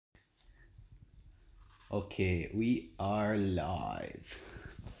Okay, we are live.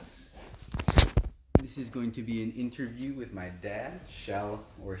 This is going to be an interview with my dad, Shal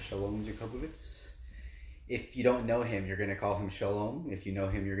or Shalom Jacobowitz. If you don't know him, you're going to call him Shalom. If you know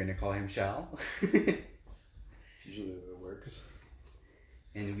him, you're going to call him Shal. It's usually the way it works.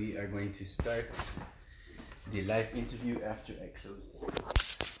 And we are going to start the live interview after I close this.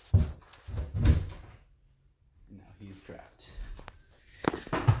 Now he's trapped.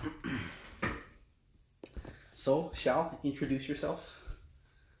 So, Shal, introduce yourself.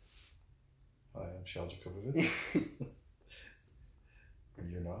 Hi, I'm Shal Jacobowitz.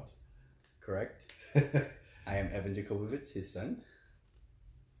 And you're not? Correct. I am Evan Jacobowitz, his son.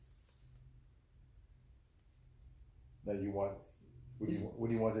 Now you want, what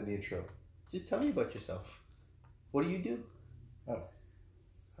do you want in the intro? Just tell me about yourself. What do you do? I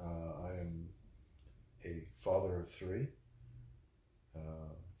am a father of three,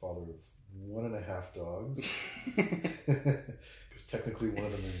 father of 1.5 dogs, because technically one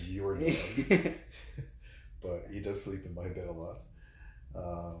of them is your dog, but he does sleep in my bed a lot.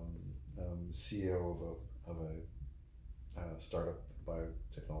 I'm CEO of a startup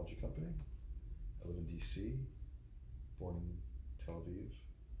biotechnology company. I live in DC, born in Tel Aviv,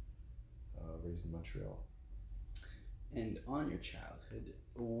 raised in Montreal. And on your childhood,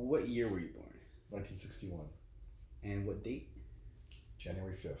 what year were you born? 1961, And what date?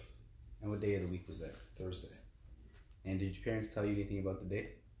 January 5th, And what day of the week was that? Thursday. And did your parents tell you anything about the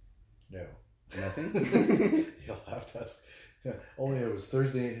day? No. Nothing? You'll have to ask. Yeah, only it was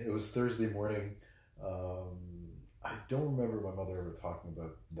Thursday morning. I don't remember my mother ever talking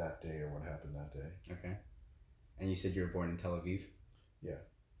about that day or what happened that day. Okay. And you said you were born in Tel Aviv? Yeah.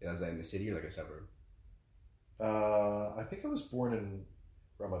 Was that in the city or like a suburb? I think I was born in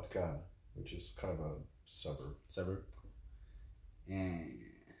Ramat Gan, which is kind of a suburb. Suburb. And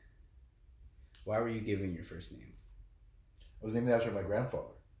why were you given your first name? I was named after my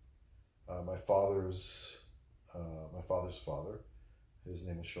grandfather. My father's father. His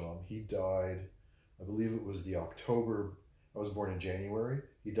name was Shalom. He died, I believe it was the October. I was born in January.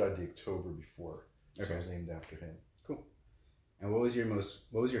 He died the October before. So Okay. I was named after him. Cool. And what was your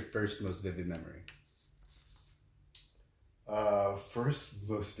first most vivid memory? First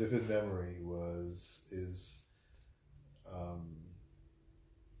most vivid memory is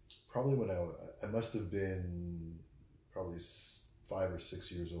probably when I must have been probably 5 or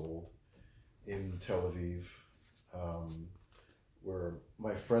 6 years old in Tel Aviv, where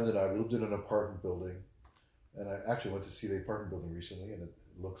my friend and I, we lived in an apartment building, and I actually went to see the apartment building recently, and it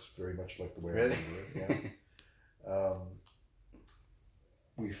looks very much like the way I remember it. Yeah.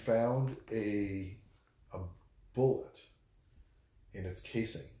 We found a bullet in its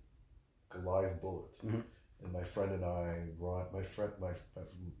casing, a live bullet, Mm-hmm. and my friend and I,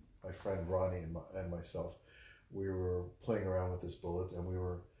 my friend Ronnie and myself, we were playing around with this bullet, and we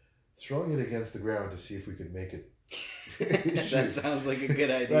were throwing it against the ground to see if we could make it. That sounds like a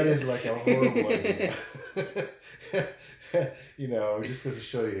good idea. That is like a horrible idea. Just goes to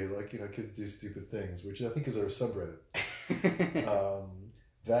show you, kids do stupid things, which I think is our subreddit.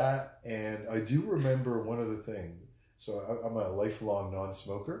 That, and I do remember one other thing. So I'm a lifelong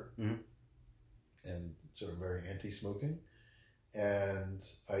non-smoker, mm-hmm. and sort of very anti-smoking. And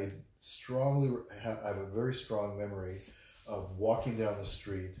I have a very strong memory of walking down the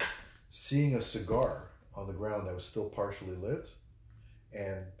street, seeing a cigar on the ground that was still partially lit,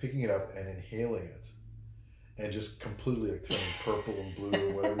 and picking it up and inhaling it, and just completely turning purple and blue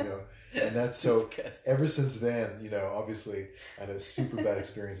or whatever, And that's so. Disgusting. Ever since then, obviously, I had a super bad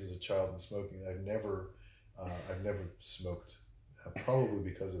experience as a child in smoking. I've never smoked, probably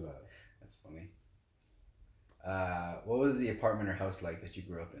because of that. That's funny. What was the apartment or house like that you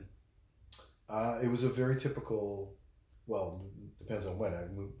grew up in? It was a very typical. Well, depends on when.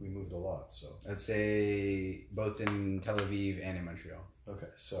 We moved a lot, so. I'd say both in Tel Aviv and in Montreal. Okay,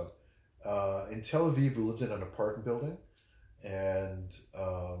 so in Tel Aviv, we lived in an apartment building, and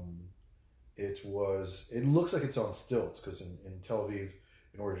it looks like it's on stilts, because in Tel Aviv,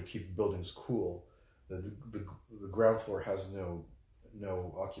 in order to keep buildings cool, the ground floor has no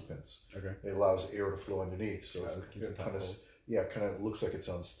occupants. Okay. It allows air to flow underneath, so it kind of looks like it's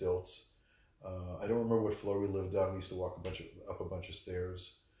on stilts. I don't remember what floor we lived on. We used to walk up a bunch of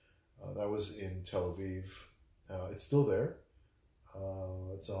stairs. That was in Tel Aviv. It's still there.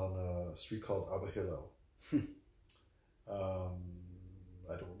 It's on a street called Abba Hillel.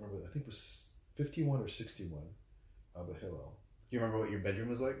 I don't remember. I think it was 51 or 61 Abba Hillel. Do you remember what your bedroom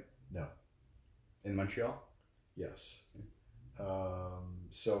was like? No. In Montreal? Yes.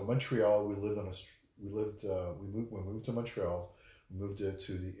 So Montreal, we moved to Montreal. We moved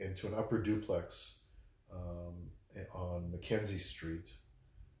into an upper duplex on Mackenzie Street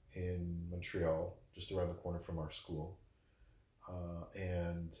in Montreal, just around the corner from our school.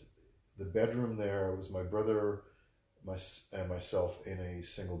 And the bedroom there was my brother and myself in a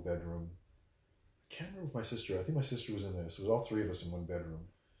single bedroom. I can't remember if my sister, I think my sister was in there. So it was all three of us in one bedroom.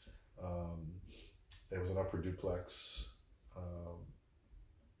 There was an upper duplex.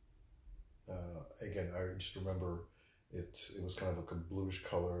 Again, I just remember it was kind of like a bluish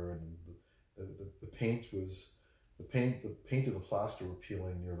color, and the paint was the paint and the plaster were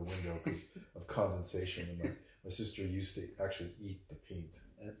peeling near the window because of condensation, and my sister used to actually eat the paint.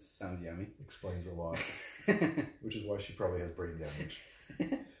 That sounds yummy. Explains a lot. Which is why she probably has brain damage.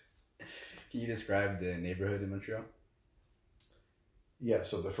 Can you describe the neighborhood in Montreal? Yeah,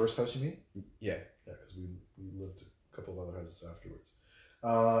 so the first house you mean? Yeah. Yeah, because we lived a couple of other houses afterwards.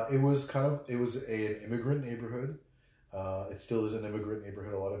 It was an immigrant neighborhood. It still is an immigrant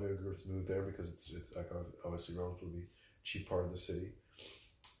neighborhood. A lot of immigrants moved there because it's like obviously relatively cheap part of the city.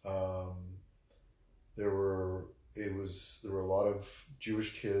 There were a lot of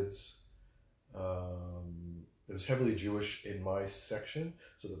Jewish kids. It was heavily Jewish in my section.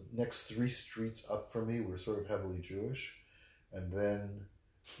 So the next 3 streets up from me were sort of heavily Jewish. And then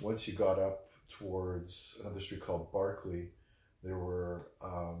once you got up towards another street called Barclay, there was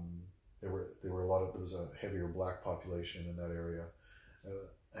a heavier black population in that area.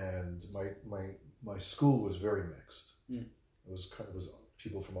 And my school was very mixed. Mm. It was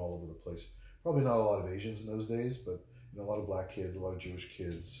people from all over the place. Probably not a lot of Asians in those days, but a lot of black kids, a lot of Jewish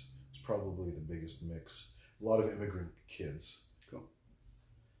kids. It's probably the biggest mix. A lot of immigrant kids. Cool.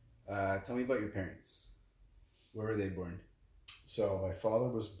 Tell me about your parents. Where were they born? So my father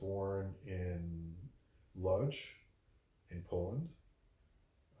was born in Lodz in Poland,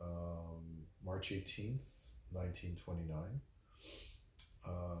 March 18th, 1929.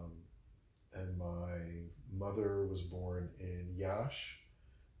 And my mother was born in Iași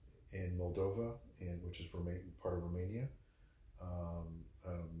in Moldova, which is part of Romania,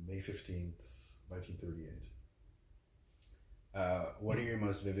 May 15th, 1938. What are your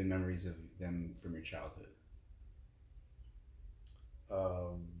most vivid memories of them from your childhood?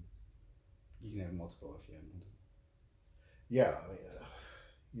 You can have multiple if you have multiple. Yeah, I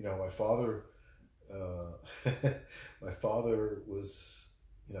mean, my father was,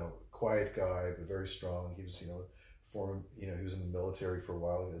 a quiet guy, but very strong. He was, he was in the military for a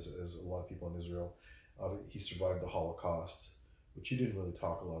while, as a lot of people in Israel. He survived the Holocaust, which he didn't really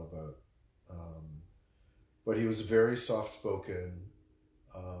talk a lot about. But he was very soft-spoken,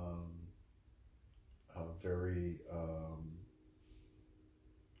 very,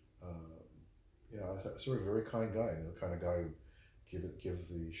 sort of a very kind guy, the kind of guy who would give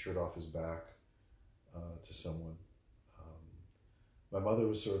the shirt off his back to someone. My mother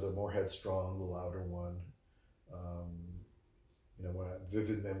was sort of the more headstrong, the louder one.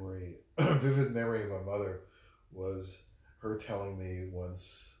 Vivid memory of my mother was her telling me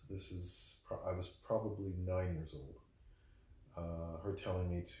once, I was probably 9 years old, her telling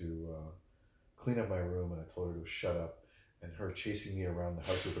me to clean up my room, and I told her to shut up, and her chasing me around the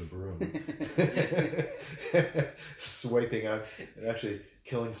house with a broom, swiping out, and actually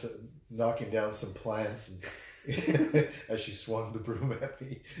knocking down some plants, and as she swung the broom at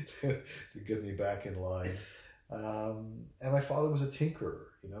me to get me back in line. And my father was a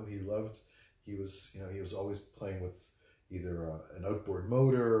tinkerer. He was always playing with either an outboard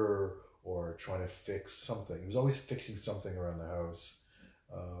motor or trying to fix something. He was always fixing something around the house.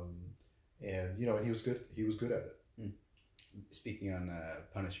 And he was good. He was good at it. Mm. Speaking on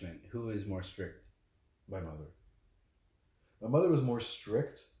punishment, who is more strict? My mother. My mother was more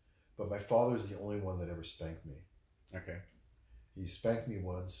strict, but my father is the only one that ever spanked me. Okay. He spanked me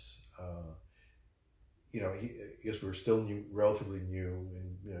once. I guess we were still relatively new,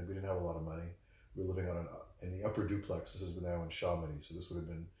 and we didn't have a lot of money. We were living in the upper duplex. This is now in Chamonix, so this would have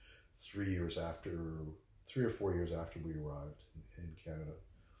been 3 or 4 years after we arrived in Canada.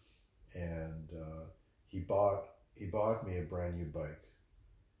 And he bought me a brand new bike,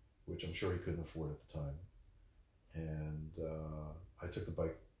 which I'm sure he couldn't afford at the time. And I took the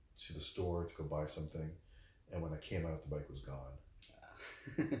bike to the store to go buy something, and when I came out, the bike was gone.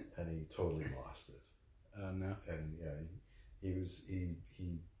 And he totally lost it. Oh no! And he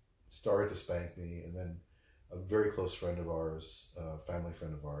started to spank me, and then a very close friend of ours, family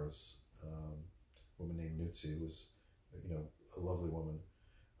friend of ours, a woman named Nutsi, who was a lovely woman,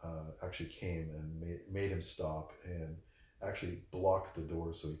 actually came and made him stop and actually blocked the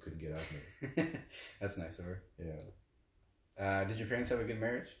door so he couldn't get at me. That's nice of her. Yeah. Did your parents have a good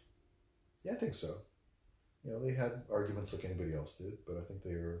marriage? Yeah, I think so. They had arguments like anybody else did, but I think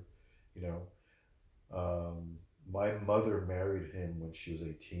they were, My mother married him when she was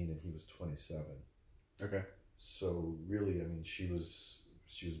 18 and he was 27. Okay. So really, I mean, she was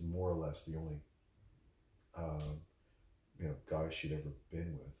more or less the only, guy she'd ever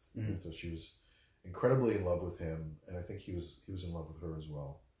been with. Mm-hmm. And so she was incredibly in love with him, and I think he was in love with her as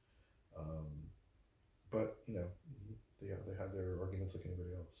well. But they had their arguments like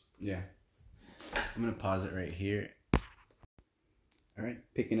anybody else. Yeah. I'm gonna pause it right here. All right,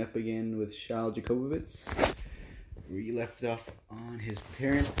 picking up again with Shal Jacobowitz. We left off on his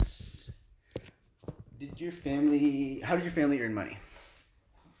parents. How did your family earn money?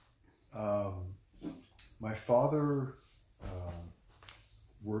 My father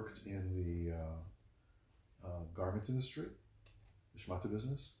worked in the garment industry, the shmata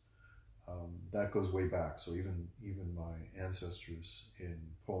business. That goes way back. So even my ancestors in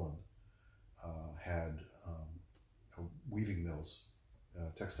Poland had weaving mills,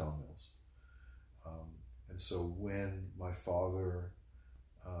 textile mills. And so when my father,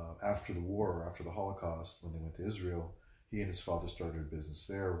 after the war, after the Holocaust, when they went to Israel, he and his father started a business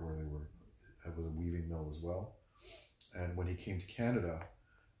there where it was a weaving mill as well. And when he came to Canada,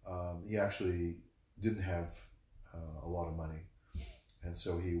 he actually didn't have a lot of money. And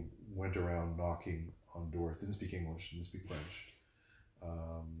so he went around knocking on doors, didn't speak English, didn't speak French.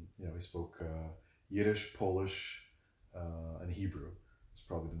 He spoke Yiddish, Polish, and Hebrew. It's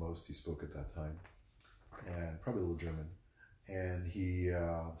probably the most he spoke at that time. And probably a little German. And he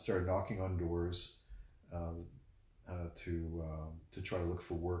started knocking on doors to try to look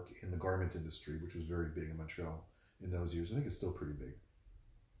for work in the garment industry, which was very big in Montreal in those years. I think it's still pretty big.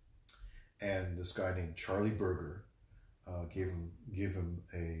 And this guy named Charlie Berger gave him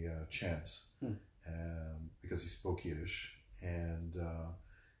a chance because he spoke Yiddish, and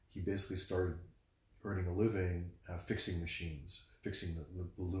he basically started earning a living fixing machines, fixing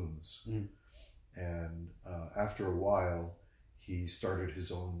the looms. Mm. And after a while, he started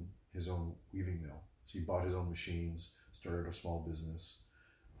his own weaving mill. So he bought his own machines, started a small business.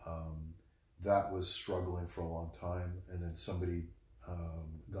 That was struggling for a long time, and then somebody, a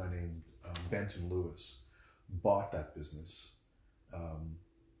guy named Benton Lewis, bought that business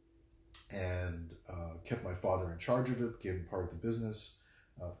and kept my father in charge of it, gave him part of the business,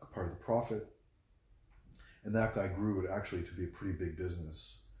 part of the profit. And that guy grew it actually to be a pretty big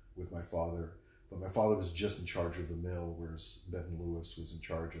business with my father. But my father was just in charge of the mill, whereas Benton Lewis was in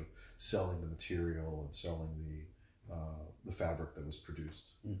charge of selling the material and selling the fabric that was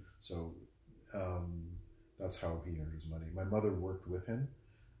produced. Mm. So that's how he earned his money. My mother worked with him.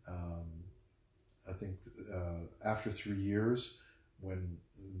 I think after 3 years, when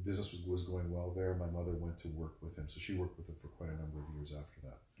the business was going well there, my mother went to work with him. So she worked with him for quite a number of years after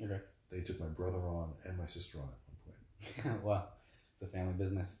that. Okay. They took my brother on and my sister on at one point. Wow. It's a family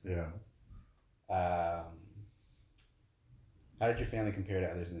business. Yeah. How did your family compare to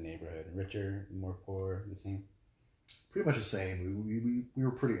others in the neighborhood? Richer, more poor, the same? Pretty much the same. We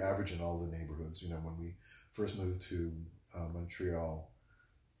were pretty average in all the neighborhoods. When we first moved to Montreal,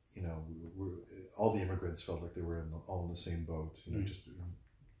 all the immigrants felt like they were all in the same boat. Just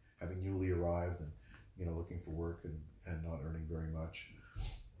having newly arrived and looking for work and not earning very much.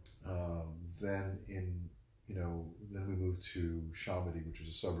 Then we moved to Chambéry, which is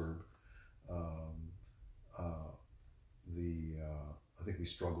a suburb. I think we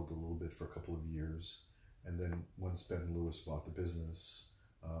struggled a little bit for a couple of years, and then once Benton Lewis bought the business,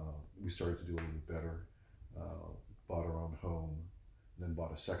 we started to do a little bit better. Bought our own home, and then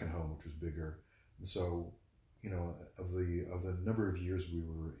bought a second home, which was bigger. And so, of the number of years we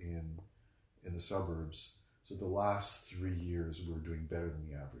were in the suburbs, so the last 3 years we were doing better than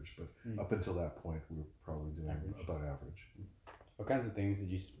the average. But up until that point, we were probably doing about average. What kinds of things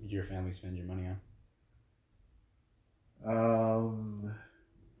did your family spend your money on?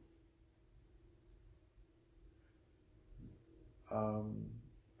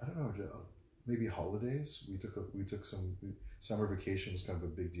 I don't know. Maybe holidays. We took some summer vacation was kind of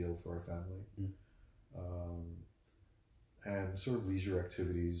a big deal for our family, and sort of leisure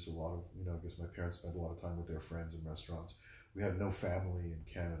activities. A lot of I guess my parents spent a lot of time with their friends in restaurants. We had no family in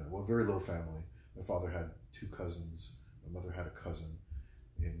Canada. Well, very little family. My father had 2 cousins. My mother had a cousin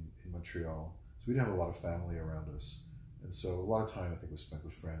in Montreal. So we didn't have a lot of family around us. And so a lot of time I think was spent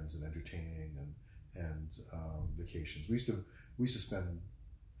with friends and entertaining and vacations. We used to spend,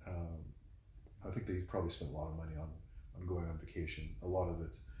 I think they probably spent a lot of money on going on vacation, a lot of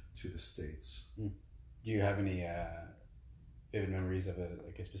it to the States. Do you have any vivid memories of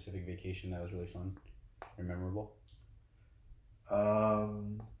a specific vacation that was really fun or memorable?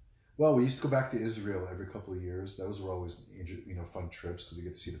 Well, we used to go back to Israel every couple of years. Those were always fun trips because we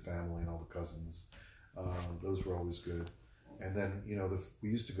get to see the family and all the cousins. Those were always good. And then, you know, we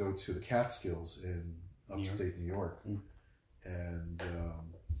used to go to the Catskills in upstate New York. And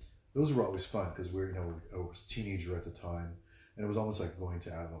those were always fun because I was a teenager at the time, and it was almost like going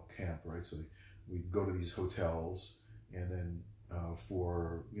to adult camp, right? So we'd go to these hotels, and then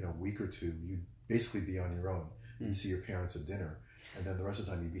for a week or two, you'd basically be on your own. You'd see your parents at dinner, and then the rest of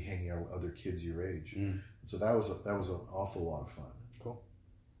the time you'd be hanging out with other kids your age. And so that was an awful lot of fun. Cool.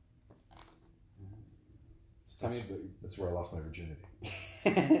 That's where I lost my virginity.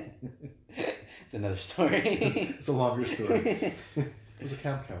 It's another story. It's a longer story. I was a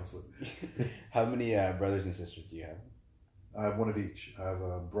camp counselor. How many brothers and sisters do you have? I have one of each. I have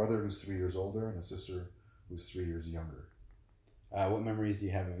a brother who's 3 years older and a sister who's 3 years younger. What memories do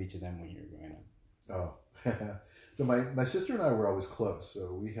you have of each of them when you were growing up? Oh, so my sister and I were always close.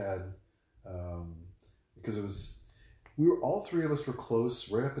 So we had, because all three of us were close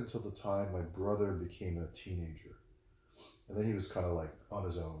right up until the time my brother became a teenager. And then he was kind of like on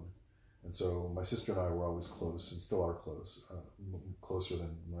his own. And so my sister and I were always close and still are close, closer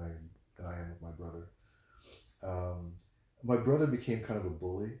than I am with my brother. My brother became kind of a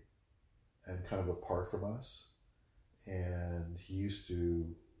bully and kind of apart from us. And he used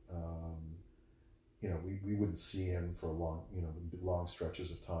to, we wouldn't see him for long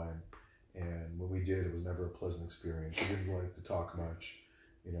stretches of time. And when we did, it was never a pleasant experience. He didn't like to talk much.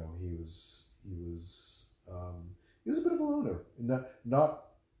 He was a bit of a loner. Not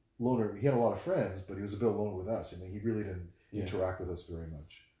loner. He had a lot of friends, but he was a bit alone with us. I mean, he really didn't interact with us very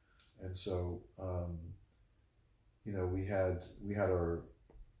much. And so, we had our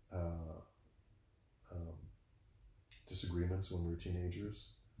disagreements when we were teenagers,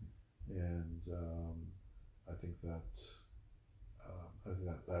 and I think that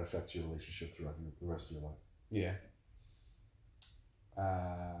affects your relationship throughout the rest of your life. Yeah.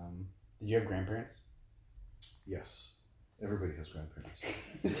 Did you have grandparents? Yes. Everybody has grandparents.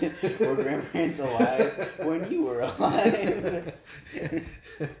 Were grandparents alive when you were alive?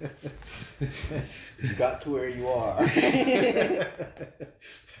 You got to where you are.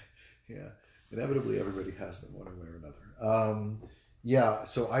 Yeah. Inevitably, everybody has them one way or another.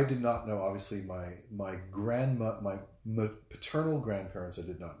 So I did not know, obviously, my paternal grandparents I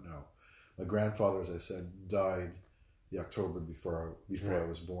did not know. My grandfather, as I said, died the October before I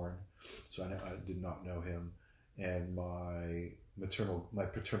was born. So I did not know him. And my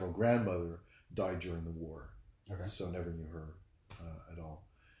paternal grandmother died during the war. Okay. So I never knew her at all.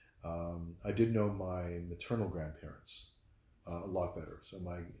 I did know my maternal grandparents a lot better. So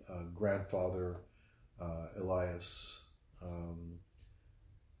my grandfather, Elias,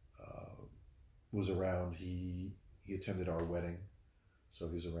 was around. He attended our wedding, so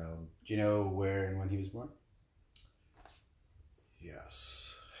he was around. Do you know where and when he was born?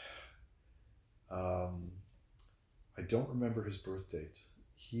 Yes. I don't remember his birth date.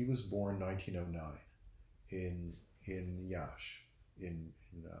 He was born 1909 in Iași in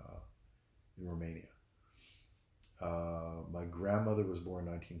Romania. My grandmother was born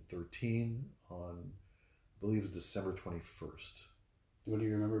 1913 on, I believe, it was December 21st. What do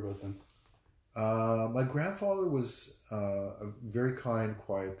you remember about them? My grandfather was a very kind,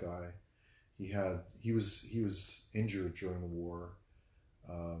 quiet guy. He was injured during the war.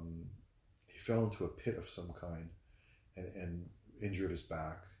 He fell into a pit of some kind and injured his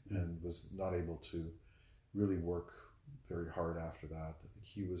back and was not able to really work very hard after that. I think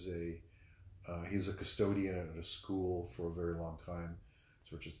he was a custodian at a school for a very long time,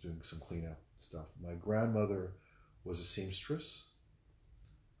 so we're just doing some cleanup stuff. My grandmother was a seamstress,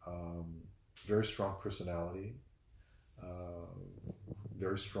 very strong personality,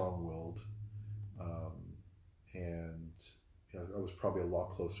 very strong-willed, and I was probably a lot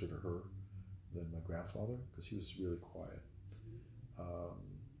closer to her than my grandfather because he was really quiet.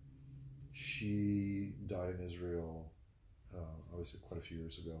 She died in Israel, obviously quite a few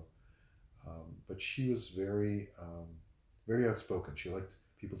years ago. But she was very, very outspoken. She liked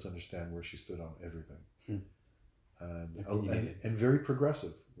people to understand where she stood on everything, and very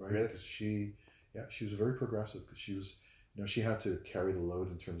progressive, right? Really? Because she was very progressive because she was, she had to carry the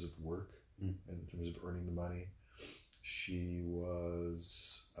load in terms of work and in terms of earning the money. She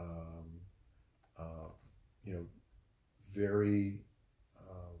was, very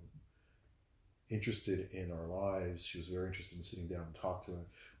interested in our lives. She was very interested in sitting down and talk to her.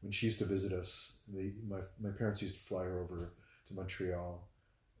 When she used to visit us, my parents used to fly her over to Montreal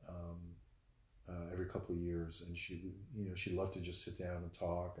every couple of years, and she loved to just sit down and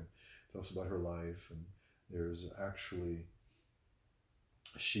talk and tell us about her life. And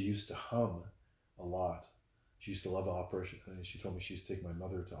she used to hum a lot. She used to love opera. She told me she used to take my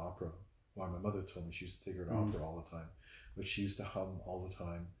mother to opera Well, my mother told me she used to take her to opera all the time, but she used to hum all the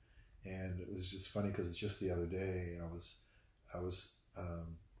time, and it was just funny because just the other day I was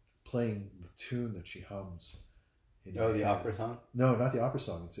playing the tune that she hums. The opera song? No, not the opera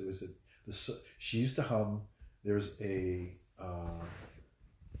song. She used to hum. There's a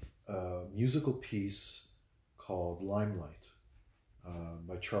musical piece called Limelight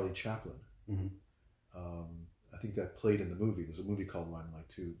by Charlie Chaplin. Mm-hmm. I think that played in the movie. There's a movie called Limelight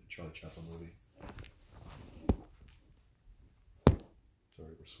too, the Charlie Chaplin movie.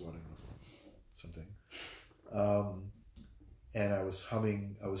 Sorry, we're swatting something. And I was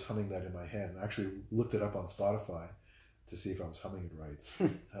humming that in my head, and I actually looked it up on Spotify to see if I was humming it right.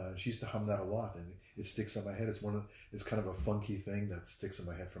 She used to hum that a lot, and it sticks in my head. It's kind of a funky thing that sticks in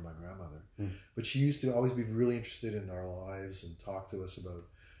my head from my grandmother. But she used to always be really interested in our lives and talk to us about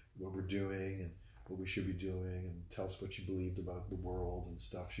what we're doing and what we should be doing, and tell us what she believed about the world and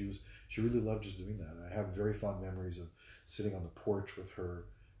stuff. She really loved just doing that. I have very fond memories of sitting on the porch with her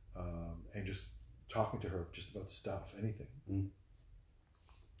and just talking to her just about stuff, anything.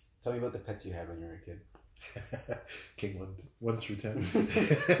 Tell me about the pets you had when you were a kid. Kingland, 1 through 10.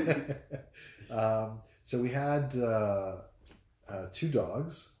 So we had 2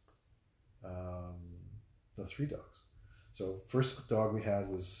 dogs, 3 dogs. So first dog we had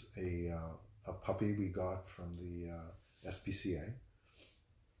was a puppy we got from the SPCA.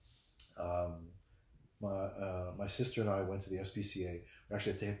 My sister and I went to the SPCA. We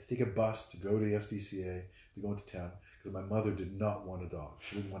actually had to take a bus to go to the SPCA to go into town because my mother did not want a dog.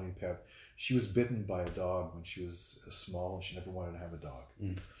 She didn't want any pet. She was bitten by a dog when she was small, and she never wanted to have a dog.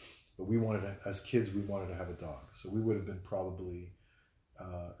 But as kids, we wanted to have a dog. So we would have been probably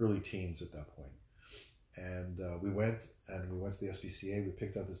early teens at that point. And we went to the SPCA. We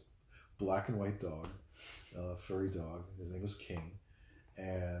picked out this black and white dog, furry dog. His name was King,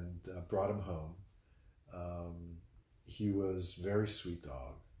 and brought him home. He was a very sweet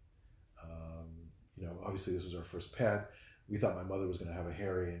dog. Obviously this was our first pet. We thought my mother was going to have a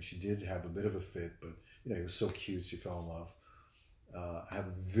Harry, and she did have a bit of a fit, but he was so cute, she fell in love. I have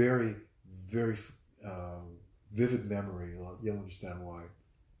a very, very vivid memory. You'll understand why.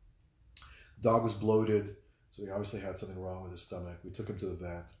 The dog was bloated, so he obviously had something wrong with his stomach. We took him to the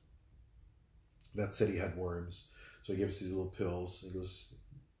vet. The vet said he had worms, so he gave us these little pills. He goes,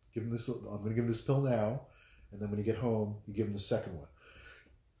 I'm going to give him this pill now, and then when you get home, you give him the second one.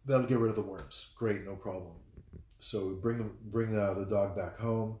 That'll get rid of the worms. Great, no problem. So we bring the dog back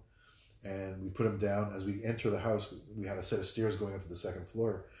home, and we put him down. As we enter the house, we had a set of stairs going up to the second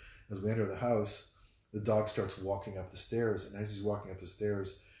floor. As we enter the house, the dog starts walking up the stairs, and as he's walking up the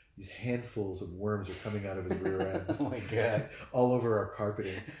stairs, these handfuls of worms are coming out of his rear end. Oh my God. All over our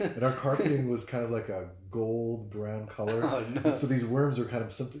carpeting. And our carpeting was kind of like a gold brown color. Oh, no. So these worms were kind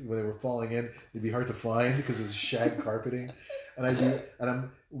of something, when they were falling in, they'd be hard to find because it was shag carpeting. And I'm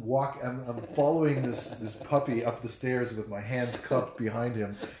following this puppy up the stairs with my hands cupped behind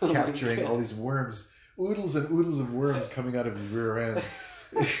him, capturing all these worms, oodles and oodles of worms coming out of his rear end.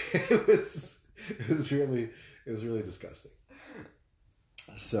 It was really disgusting.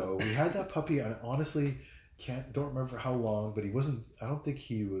 So we had that puppy, and honestly don't remember for how long, but I don't think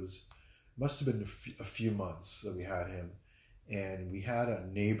he was, must have been a few months that we had him. And we had a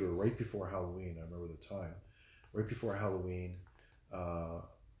neighbor right before Halloween. I remember the time. Right before Halloween, I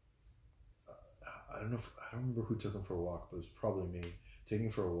don't remember who took him for a walk, but it was probably me taking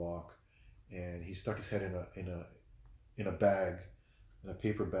him for a walk, and he stuck his head in a bag, in a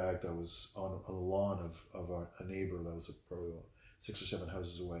paper bag that was on a lawn of a neighbor that was probably 6 or 7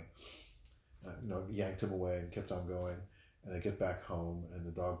 houses away. Yanked him away and kept on going, and I get back home, and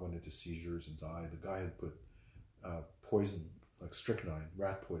the dog went into seizures and died. The guy had put poison, like strychnine,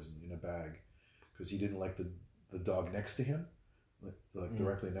 rat poison, in a bag because he didn't like the dog next to him, like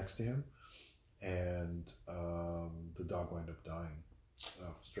directly next to him, and the dog wound up dying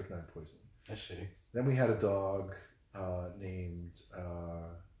of strychnine poisoning. That's shitty. Then we had a dog named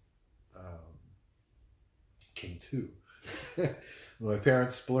King 2. My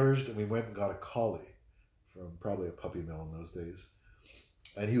parents splurged, and we went and got a collie from probably a puppy mill in those days,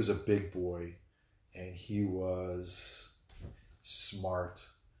 and he was a big boy, and he was smart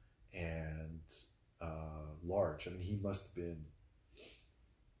and large. I mean, he must have been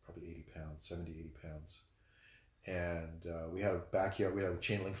probably 80 pounds, 70, 80 pounds. And we had a backyard, we had a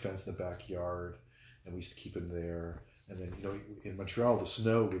chain link fence in the backyard, and we used to keep him there. And then, in Montreal, the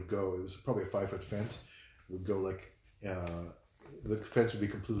snow would go, it was probably a 5-foot fence, it would go like, the fence would be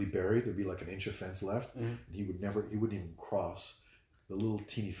completely buried. There'd be like an inch of fence left, and he wouldn't even cross the little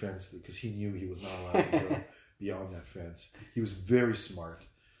teeny fence because he knew he was not allowed to go beyond that fence. He was very smart.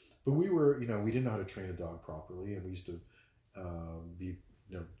 But we were, we didn't know how to train a dog properly, and we used to be,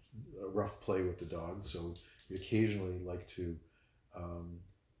 a rough play with the dog. So we occasionally like to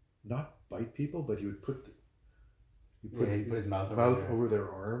not bite people, but he would put he put his mouth over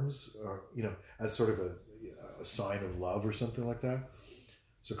their arms, as sort of a sign of love or something like that.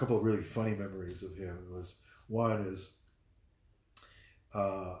 So a couple of really funny memories of him one is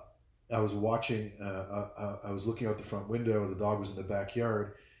I was watching, I was looking out the front window, the dog was in the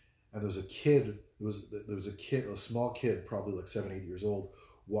backyard, and there was a kid, a small kid, probably like 7, 8 years old,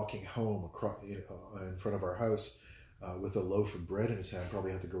 walking home across, in front of our house with a loaf of bread in his hand.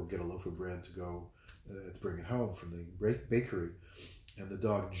 Probably had to go get a loaf of bread to go to bring it home from the bakery. And the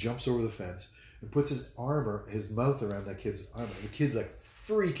dog jumps over the fence and puts his mouth around that kid's arm. And the kid's like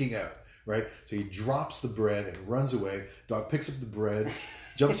freaking out, right? So he drops the bread and runs away. Dog picks up the bread,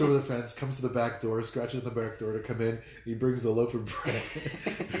 jumps over the fence, comes to the back door, scratches at the back door to come in. He brings the loaf of bread,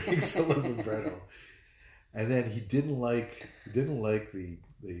 home. And then he didn't like the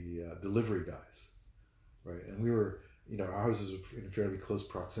delivery guys, right? And we were, our houses were in fairly close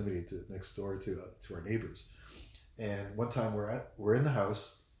proximity to next door to our neighbors. And one time we're in the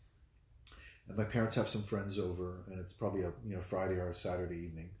house, and my parents have some friends over, and it's probably a Friday or a Saturday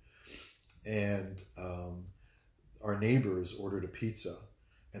evening, and our neighbors ordered a pizza,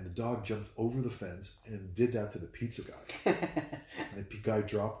 and the dog jumped over the fence and did that to the pizza guy. And the guy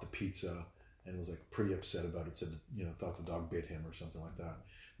dropped the pizza and was like pretty upset about it. Said, thought the dog bit him or something like that.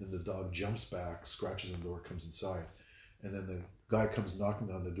 Then the dog jumps back, scratches on the door, comes inside, and then the guy comes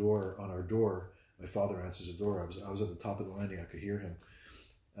knocking on our door. My father answers the door. I was at the top of the landing. I could hear him.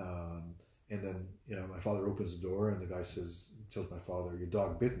 And then, my father opens the door, and the guy tells my father, "Your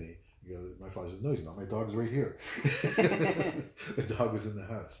dog bit me." My father says, "No, he's not. My dog's right here." The dog was in the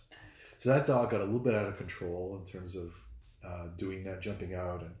house. So that dog got a little bit out of control in terms of doing that, jumping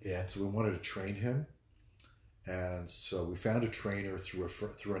out. And so we wanted to train him. And so we found a trainer through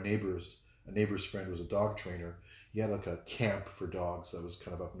a neighbor's friend was a dog trainer. He had like a camp for dogs that was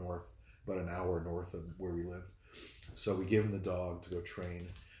kind of up north, about an hour north of where we lived. So we gave him the dog to go train.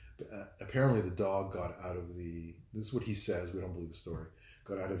 But, apparently the dog got out of this is what he says, we don't believe the story,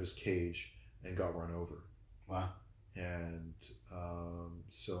 got out of his cage and got run over. Wow. And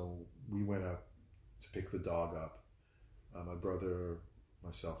so we went up to pick the dog up. My brother,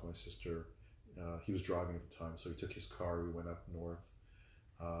 myself, my sister, he was driving at the time, so he took his car. We went up north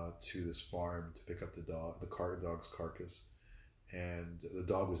to this farm to pick up the dog's carcass, and the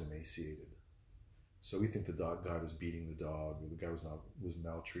dog was emaciated. So we think the guy was beating the dog, or the guy was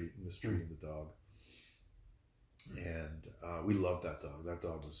mistreating the dog. And we loved that dog. That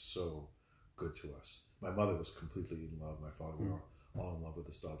dog was so good to us. My mother was completely in love. My father, we were all in love with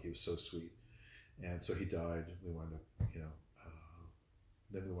this dog. He was so sweet. And so he died. We wound up,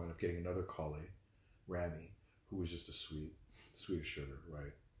 then we wound up getting another collie, Rami, who was just sweet as sugar,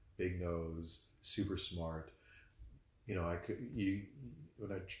 right? Big nose, super smart.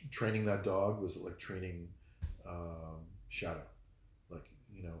 Training that dog was like training Shadow, like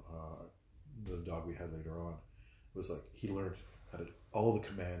the dog we had later on. It was like he learned all the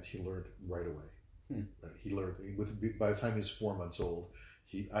commands. He learned right away. Right? He learned by the time he was 4 months old.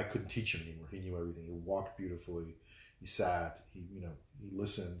 I couldn't teach him anymore. He knew everything. He walked beautifully. He sat. He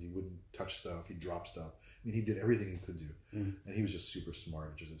listened. He wouldn't touch stuff. He dropped stuff. I mean, he did everything he could do, and he was just super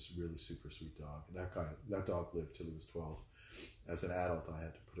smart. Just this really super sweet dog. And that dog lived till he was 12. As an adult, I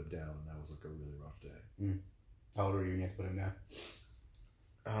had to put him down, and that was like a really rough day. How old were you when you had to put him down?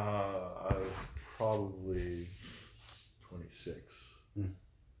 I was probably 26.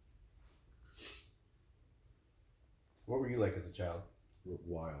 What were you like as a child?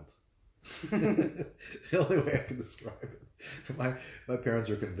 Wild. The only way I can describe it. My parents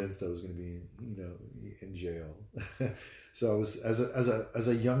were convinced I was going to be, in jail. So I was as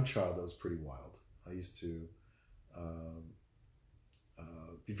a young child, I was pretty wild. I used to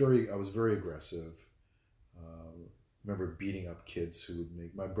I was very aggressive. Remember beating up kids who would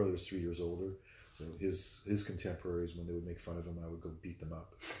make. My brother's 3 years older, so his contemporaries, when they would make fun of him, I would go beat them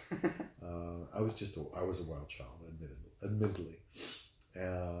up. I was a wild child, admittedly.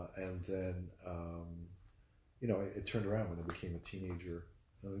 And then, it turned around when I became a teenager.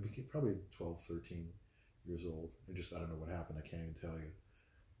 I became probably 12, 13 years old. I don't know what happened. I can't even tell you.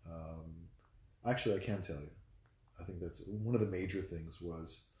 Actually, I can tell you. I think that's one of the major things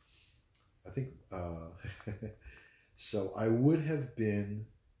was, so I would have been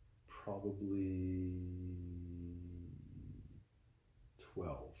probably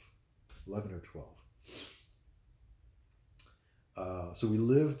 11 or 12. So we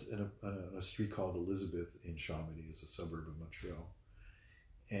lived in a street called Elizabeth in Chamonix. It's a suburb of Montreal.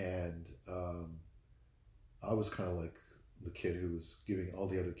 I was kind of like the kid who was giving all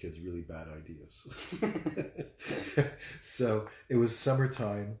the other kids really bad ideas. So it was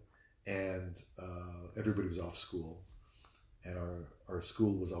summertime, and everybody was off school, and our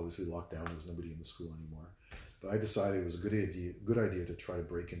school was obviously locked down. There was nobody in the school anymore. But I decided it was a good idea to try to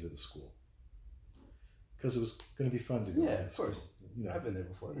break into the school, because it was going to be fun to go. Yeah, to of school, course. you know. I've been there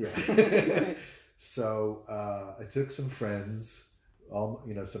before. Yeah. So I took some friends,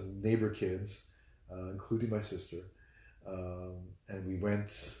 some neighbor kids, including my sister, and we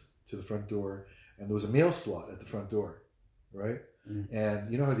went to the front door, and there was a mail slot at the front door, right? Mm-hmm.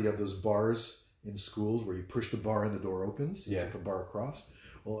 And you know how they have those bars in schools where you push the bar and the door opens? Yeah. It's like a bar across.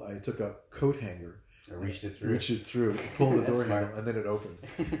 Well, I took a coat hanger. I reached it through. Pulled the door Smart. handle, and then it opened.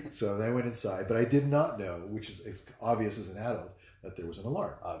 So then I went inside, but I did not know, which is it's obvious as an adult, that there was an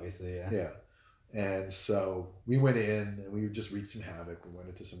alarm. Obviously, yeah. Yeah. And so we went in, and we just wreaked some havoc. We went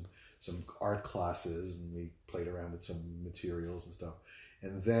into some art classes, and we played around with some materials and stuff.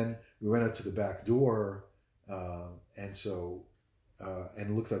 And then we went out to the back door, and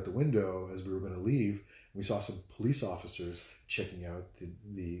looked out the window as we were going to leave. We saw some police officers checking out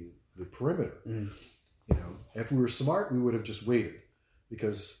the perimeter. Mm. You know, if we were smart, we would have just waited,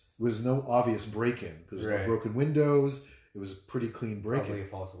 because there was no obvious break-in, because there was no broken windows. It was a pretty clean break-in. Probably a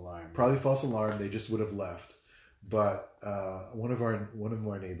false alarm. Probably false alarm. They just would have left. But one of our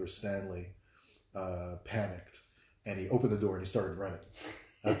neighbors, Stanley, panicked, and he opened the door and he started running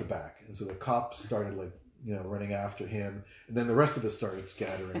out the back. And so the cops started running after him, and then the rest of us started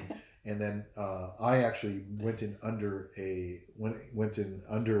scattering. And then I actually went in under the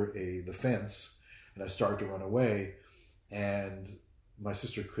fence, and I started to run away, and my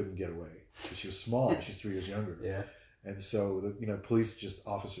sister couldn't get away because she was small. She's 3 years younger. Yeah. And so the police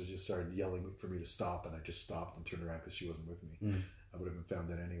officers just started yelling for me to stop, and I just stopped and turned around because she wasn't with me. Mm. I would have been found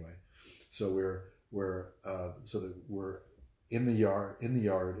dead anyway. So we're in the yard, in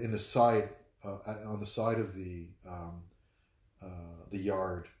the side, on the side of the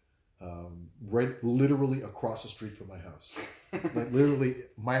yard, right, literally across the street from my house. Like literally,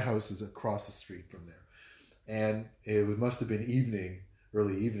 my house is across the street from there, and it must have been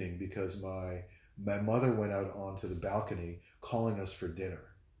early evening, because my mother went out onto the balcony calling us for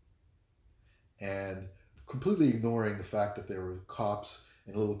dinner, and completely ignoring the fact that there were cops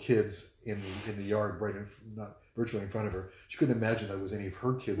and little kids in the yard, not virtually in front of her. She couldn't imagine there was any of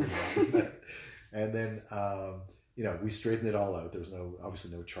her kids involved in that. And then we straightened it all out. There was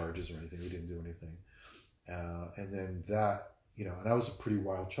obviously no charges or anything. We didn't do anything. And then that, and I was a pretty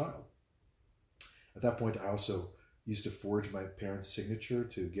wild child. At that point, I also used to forge my parents' signature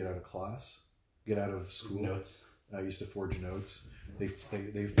to get out of school. Notes. I used to forge notes. They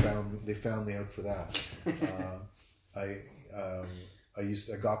found me out for that. I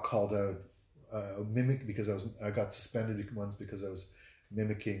got called out, because I got suspended once because I was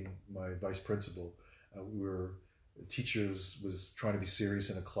mimicking my vice principal. Teachers was trying to be serious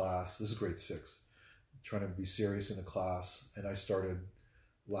in a class. This is grade 6, trying to be serious in a class, and I started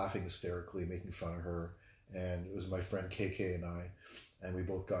laughing hysterically, making fun of her. And it was my friend KK and we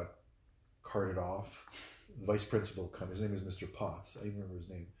both got carted off. The vice principal his name was Mr. Potts. I even remember his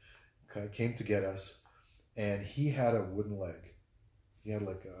name. Came to get us, and he had a wooden leg. He had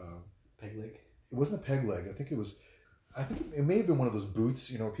like a peg leg. It wasn't a peg leg. I think it may have been one of those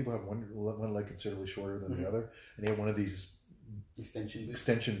boots. People have one leg considerably shorter than the other, and he had one of these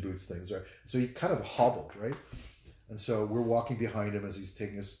extension boots things, right? So he kind of hobbled, right? And so we're walking behind him as he's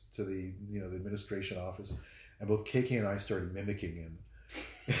taking us to the the administration office, and both KK and I started mimicking him.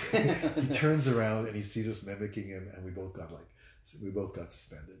 He turns around and he sees us mimicking him, and we both got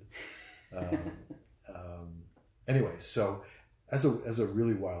suspended. Anyway, so as a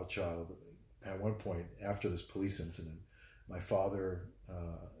really wild child, at one point after this police incident, my father,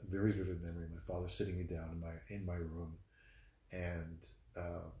 very vivid memory, my father sitting me down in my room, and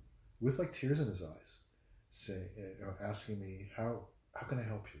with like tears in his eyes, asking me, how can I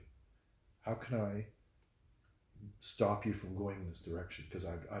help you? How can I stop you from going in this direction? Because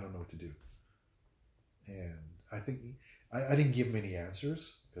I don't know what to do. And I think I didn't give him any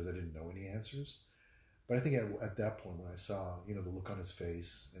answers because I didn't know any answers. But I think at that point, when I saw the look on his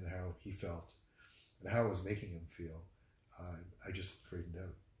face and how he felt and how I was making him feel, I just straightened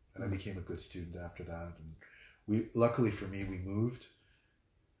out, and I became a good student after that. And luckily for me, we moved.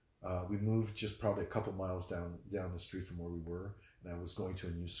 We moved just probably a couple miles down the street from where we were, and I was going to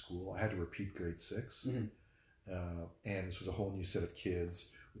a new school. I had to repeat grade 6, and this was a whole new set of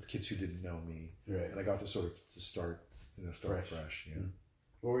kids with kids who didn't know me, right. And I got to start fresh. Yeah.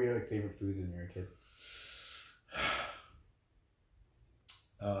 What were your favorite foods when you were a kid?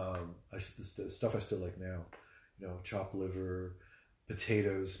 the stuff I still like now. You know, chopped liver,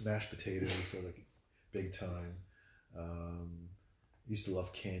 potatoes, mashed potatoes are like big time. Used to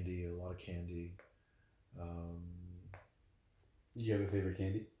love candy, a lot of candy. Did you have a favorite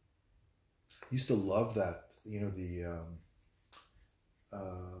candy? Used to love that, you know, the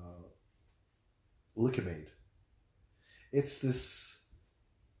Lickimade. It's this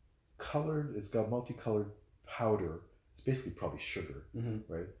colored, it's got multicolored powder. It's basically probably sugar,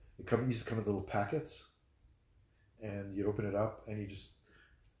 right? It used to come in little packets, and you'd open it up, and you just...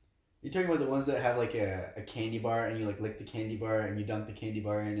 You're talking about the ones that have like a candy bar, and you like lick the candy bar, and you dunk the candy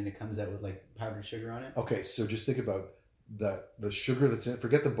bar in, and it comes out with like powdered sugar on it? Okay, so just think about that, the sugar that's in,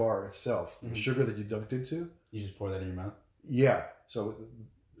 forget the bar itself, the sugar that you dunked into. You just pour that in your mouth? Yeah. So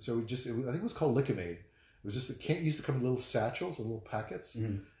I think it was called Lickimade. It was just, it used to come in little satchels and little packets.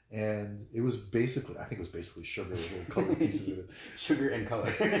 And it was basically, I think it was basically sugar with little colored pieces of it. Sugar and color.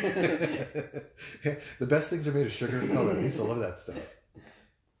 The best things are made of sugar and color. I used to love that stuff.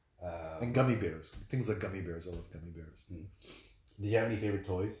 And gummy bears. Things like gummy bears. I love gummy bears. Did you have any favorite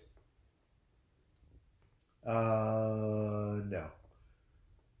toys? No.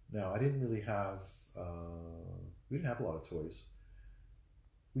 No, I didn't really have, we didn't have a lot of toys.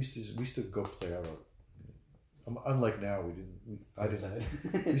 We used to go play out. Unlike now, I didn't.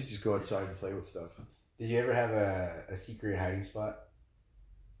 We used to just go outside and play with stuff. Did you ever have a secret hiding spot?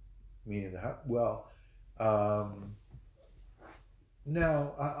 Meaning the house? Well,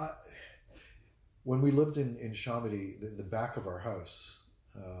 no. When we lived in Chamonix, the back of our house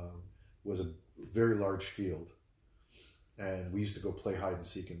was a very large field, and we used to go play hide and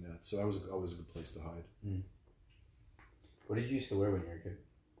seek in that. So that was always a good place to hide. What did you used to wear when you were a kid?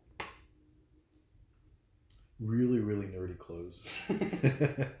 Really, really nerdy clothes. You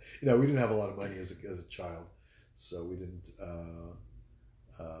know, we didn't have a lot of money as a child, so we didn't.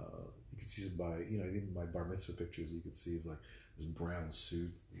 You could see by, you know, even my bar mitzvah pictures, you could see it's like this brown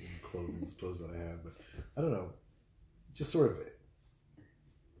suit, clothes that I had. But I don't know, just sort of,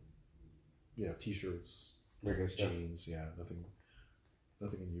 you know, t-shirts, regular stuff. Jeans, yeah, nothing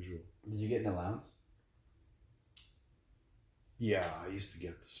unusual. Did you get an allowance? Yeah, I used to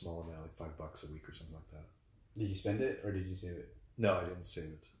get a small amount, like $5 a week or something like that. Did you spend it or did you save it? No, I didn't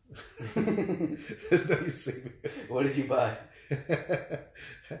save it. There's no use saving it. What did you buy?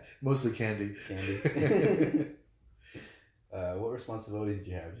 Mostly candy. Candy. What responsibilities did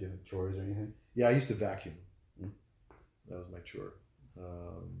you have? Did you have chores or anything? Yeah, I used to vacuum. That was my chore.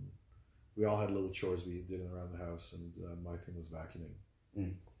 We all had little chores we did around the house, and my thing was vacuuming.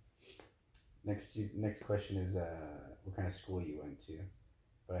 Next question is what kind of school you went to?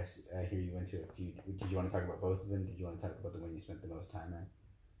 But I hear you went to a few. Did you want to talk about both of them? Did you want to talk about the one you spent the most time in?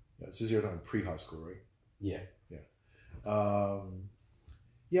 Yeah, this is your time pre-high school, right? Yeah. Yeah.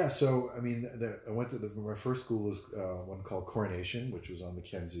 Yeah, so, I mean, I went to my first school was one called Coronation, which was on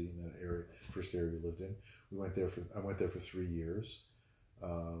Mackenzie, in that area, first area we lived in. I went there for 3 years.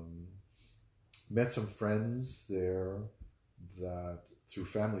 Met some friends there that, through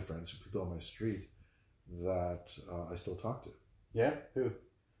family friends, people on my street, that I still talk to. Yeah? Who?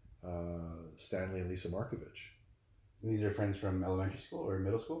 Stanley and Lisa Markovich. These are friends from elementary school or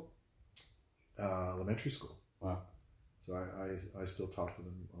middle school? Elementary school. Wow. So I still talk to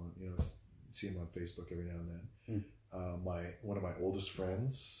them on, you know, see them on Facebook every now and then. One of my oldest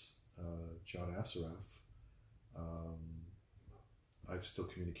friends, John Asaraf, I've still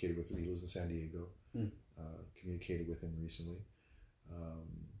communicated with him. He lives in San Diego. Communicated with him recently.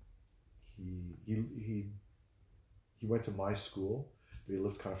 He went to my school, but he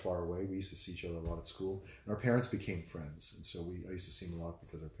lived kind of far away. We used to see each other a lot at school, and our parents became friends, and so I used to see him a lot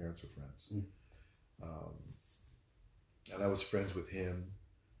because our parents were friends. And I was friends with him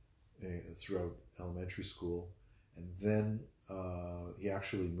throughout elementary school, and then he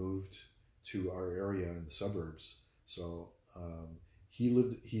actually moved to our area in the suburbs. So he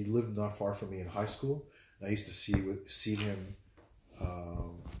lived not far from me in high school, and I used to see him.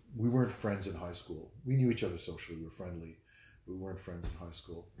 We weren't friends in high school. We knew each other socially. We were friendly. We weren't friends in high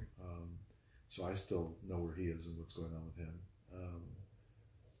school. So I still know where he is and what's going on with him.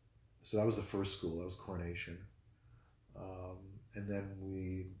 So that was the first school. That was Coronation. And then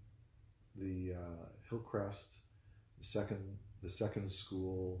Hillcrest, the second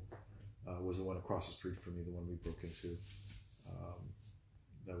school was the one across the street from me, the one we broke into.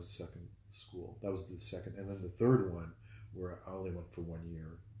 That was the second school. That was the second. And then the third one, where I only went for 1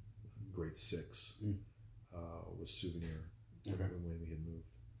 year, grade 6, was Souvenir, when we had moved.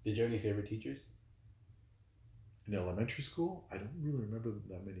 Did you have any favorite teachers? In elementary school, I don't really remember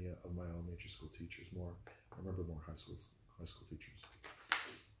that many of my elementary school teachers. I remember more high school teachers.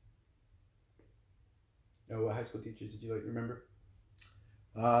 What high school teachers did you remember?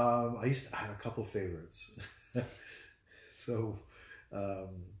 I had a couple favorites. So,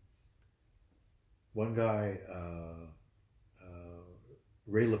 one guy,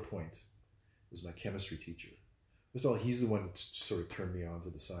 Ray Lapointe, was my chemistry teacher. First of all, he's the one that sort of turned me on to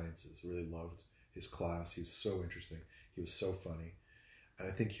the sciences. Really loved his class. He was so interesting. He was so funny. And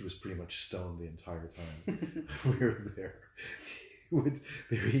I think he was pretty much stoned the entire time we were there.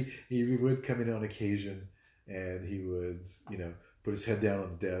 He would come in on occasion, and he would, put his head down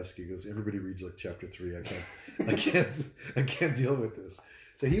on the desk. He goes, "Everybody reads like chapter 3. I can't deal with this."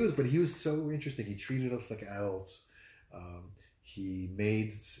 So he was so interesting. He treated us like adults. He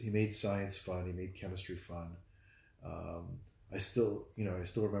made science fun. He made chemistry fun. I still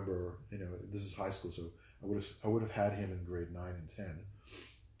remember, this is high school, so I would have had him in grade 9 and 10.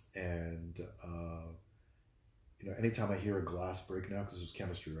 And, anytime I hear a glass break now, because it was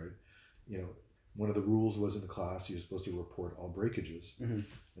chemistry, right? One of the rules was in the class, you're supposed to report all breakages. Mm-hmm.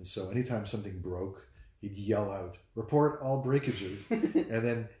 And so anytime something broke, he'd yell out, "Report all breakages." And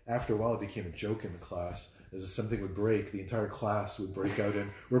then after a while, it became a joke in the class. As if something would break, the entire class would break out and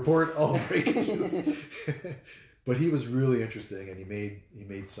report all breakages. But he was really interesting, and he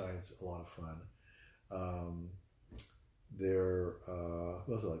made science a lot of fun. What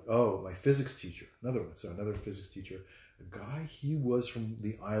was it like? Oh, my physics teacher, another one. So another physics teacher, a guy. He was from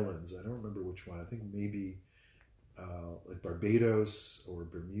the islands. I don't remember which one. I think maybe like Barbados or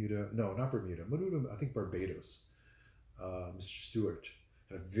Bermuda. No, not Bermuda. I think Barbados. Mr. Stewart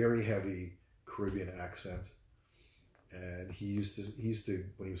had a very heavy Caribbean accent, and he used to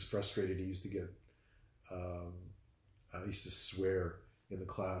when he was frustrated, he used to get used to swear in the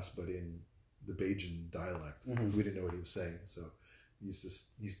class, but in the Bajan dialect. Mm-hmm. We didn't know what he was saying, so he used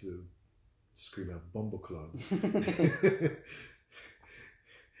to scream out "Bumbleclub,"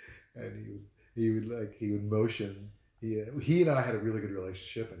 and he would motion. He and I had a really good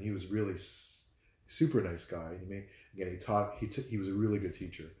relationship, and he was really super nice guy. He was a really good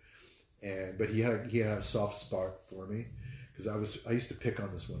teacher, but he had a soft spot for me because I used to pick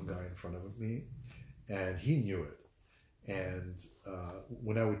on this one guy in front of me, and he knew it. And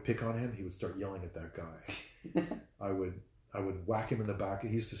when I would pick on him, he would start yelling at that guy. I would whack him in the back. He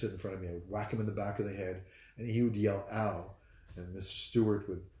used to sit in front of me. I would whack him in the back of the head, and he would yell "ow!" And Mr. Stewart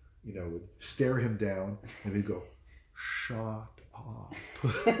would stare him down, and he'd go, "Shut up."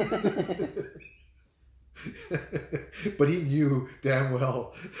 But he knew damn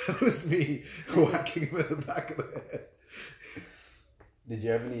well that was me whacking him in the back of the head. Did you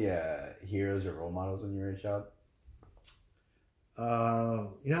have any heroes or role models when you were a child? I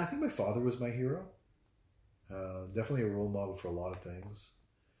think my father was my hero. Definitely a role model for a lot of things.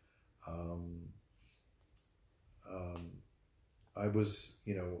 I was,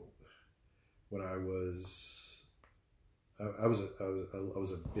 when I was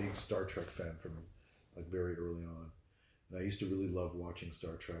a big Star Trek fan from like very early on, and I used to really love watching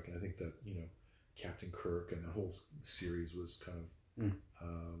Star Trek, and I think that Captain Kirk and the whole series was kind of,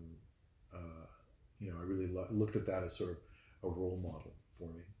 I really looked at that as sort of a role model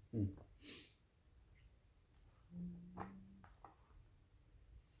for me.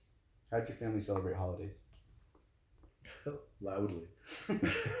 How did your family celebrate holidays? Loudly. We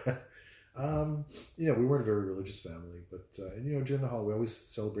weren't a very religious family, but during the holiday, we always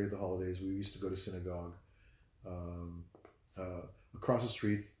celebrated the holidays. We used to go to synagogue across the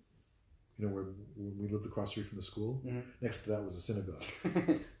street. Where we lived across the street from the school. Mm-hmm. Next to that was a synagogue.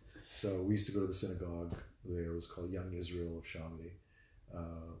 So we used to go to the synagogue there. It was called Young Israel of Chamonix.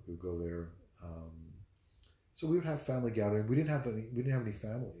 We would go there. So we would have family gathering. We didn't have any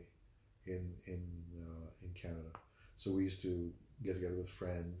family in Canada. So we used to get together with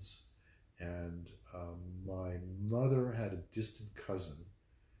friends. And my mother had a distant cousin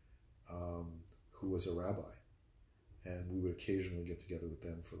who was a rabbi. And we would occasionally get together with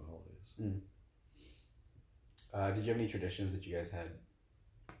them for the holidays. Did you have any traditions that you guys had?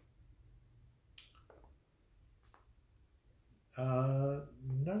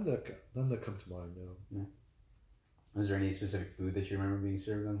 None that come to mind. No. Was there any specific food that you remember being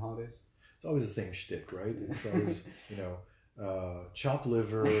served on holidays? It's always the same shtick, right? It's always chopped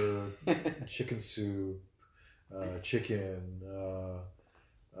liver, chicken soup, chicken.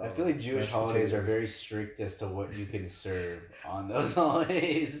 I feel like Jewish holidays are very strict as to what you can serve on those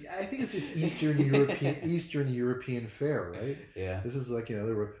holidays. I think it's just Eastern European fare, right? Yeah. This is like,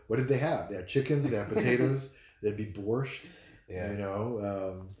 what did they have? They had chickens, they had potatoes, there'd be borscht,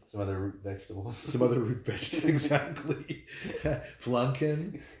 some other root vegetables. Exactly.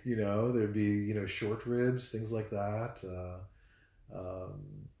 Flanken, there'd be, short ribs, things like that.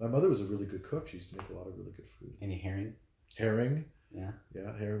 My mother was a really good cook. She used to make a lot of really good food. Any herring? Herring. Yeah.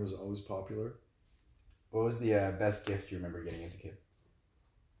 Yeah, herring was always popular. What was the best gift you remember getting as a kid?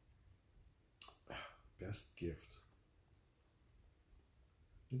 Best gift.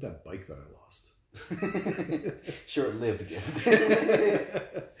 I think that bike that I lost. Short-lived gift.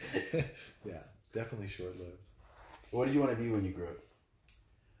 Yeah, definitely short-lived. What did you want to be when you grew up?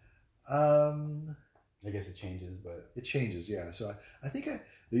 I guess it changes, but it changes. Yeah. So I think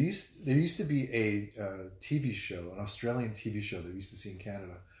there used to be a TV show, an Australian TV show that we used to see in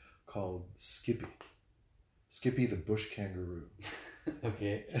Canada called Skippy. Skippy the Bush Kangaroo.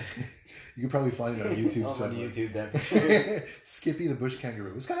 Okay. You could probably find it on YouTube somewhere. On YouTube, that for sure. Skippy the Bush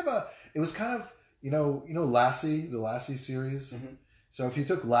Kangaroo. It was kind of you know Lassie, the Lassie series. Mm-hmm. So if you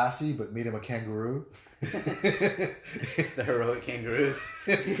took Lassie but made him a kangaroo, the heroic kangaroo.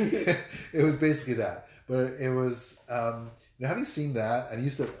 It was basically that. But it was having seen that,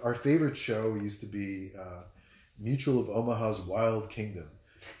 and our favorite show used to be Mutual of Omaha's Wild Kingdom,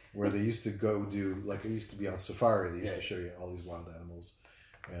 where they used to go do, like, it used to be on safari. They used to show you all these wild animals.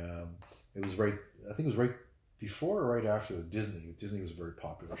 It was right before or right after Disney. Disney was a very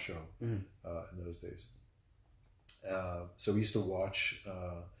popular show in those days. So we used to watch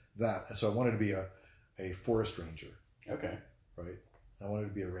that. And so I wanted to be a forest ranger. Okay. Right? I wanted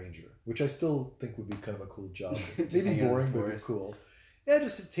to be a ranger, which I still think would be kind of a cool job. Maybe boring, but cool. Yeah,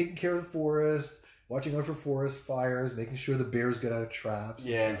 just taking care of the forest, watching out for forest fires, making sure the bears get out of traps.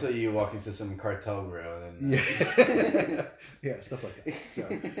 Yeah, until you walk into some cartel grow. Yeah. Yeah, stuff like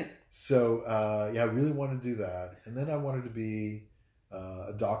that. So I really wanted to do that. And then I wanted to be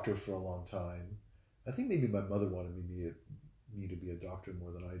a doctor for a long time. I think maybe my mother wanted me to be a doctor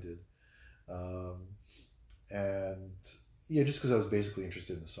more than I did. Just because I was basically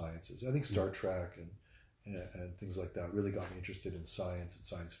interested in the sciences. I think Star Trek and things like that really got me interested in science and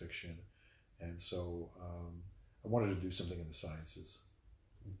science fiction. And so I wanted to do something in the sciences.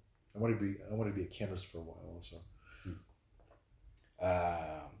 I wanted to be a chemist for a while also.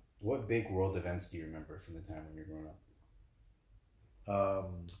 What big world events do you remember from the time when you were growing up?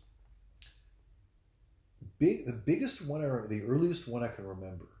 The biggest one, or the earliest one I can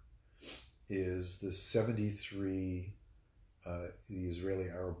remember, is the 73, the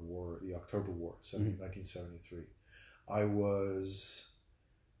Israeli-Arab War, the October War, 1973. I was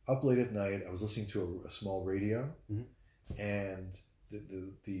up late at night. I was listening to a small radio, and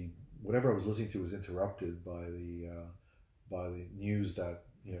the whatever I was listening to was interrupted by the news that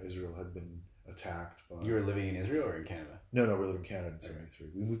Israel had been attacked by. You were living in Israel or in Canada? No, we're living in Canada in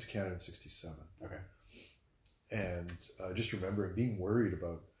 73. We moved to Canada in 67. Okay. And just remembering being worried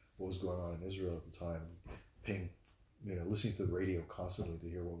about what was going on in Israel at the time, listening to the radio constantly to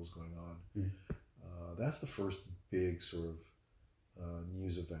hear what was going on. That's the first big sort of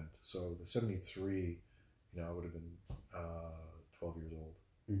news event. So the 73, I would have been 12 years old.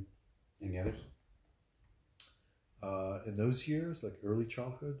 Any others? In those years, like early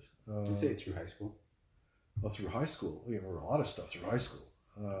childhood. I'd say through high school. Well, through high school, we remember a lot of stuff through high school.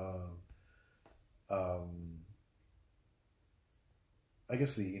 I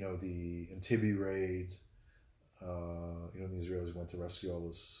guess the Entebbe raid. The Israelis went to rescue all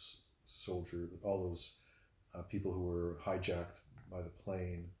those soldiers, all those people who were hijacked by the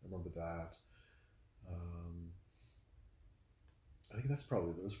plane. I remember that. I think those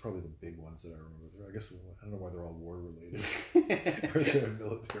are probably the big ones that I remember. I guess I don't know why they're all war related or they're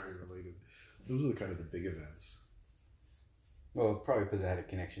military related. Those are the kind of the big events. Well, probably because it had a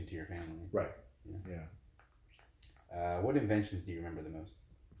connection to your family. Right. Yeah. What inventions do you remember the most?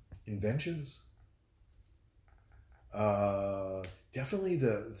 Inventions? Definitely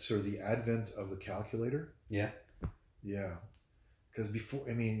the advent of the calculator. Yeah. Yeah. Because before,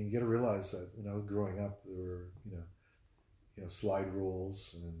 you got to realize that when I was growing up, there were, slide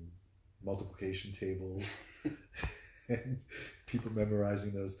rules and multiplication tables and people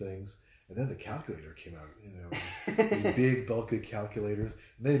memorizing those things. And then the calculator came out, these big, bulky calculators.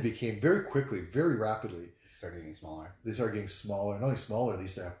 And then it became very quickly, very rapidly. They started getting smaller. Not only smaller, they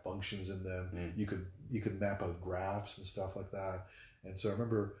used to have functions in them. You could map out graphs and stuff like that. And so I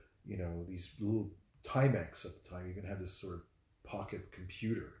remember, these little Timex at the time, you can have this sort of pocket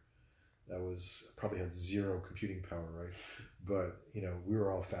computer that probably had zero computing power, right? But, we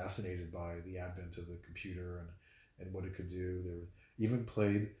were all fascinated by the advent of the computer and what it could do. They even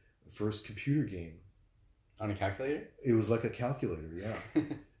played the first computer game. On a calculator? It was like a calculator, yeah.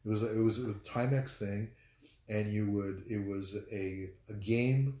 It was a Timex thing, and it was a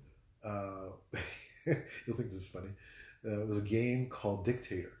game, you'll think this is funny. It was a game called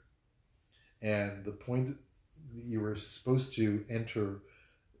Dictator. And the point, you were supposed to enter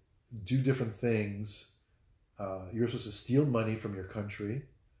do different things. You're supposed to steal money from your country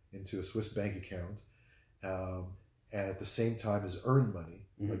into a Swiss bank account, and at the same time as earn money,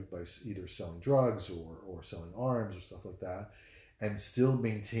 like by either selling drugs or selling arms or stuff like that, and still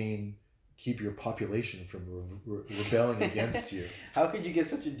keep your population from rebelling against you. How could you get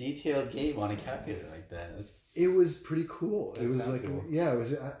such a detailed game on a calculator like that? It was pretty cool. It was like, cool. Yeah, it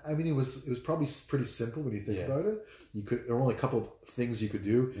was. I mean, it was probably pretty simple when you think about it. There were only a couple of things you could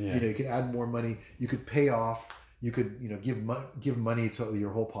do. Yeah. You could add more money. You could pay off. You could, give money to your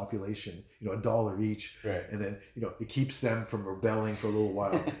whole population, $1 each. Right. And then, it keeps them from rebelling for a little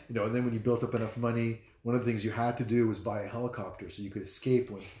while, and then when you built up enough money, one of the things you had to do was buy a helicopter so you could escape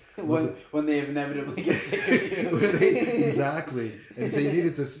when they inevitably get sick of you. Exactly. And so you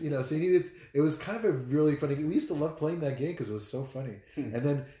needed to, it was kind of a really funny game. We used to love playing that game because it was so funny. And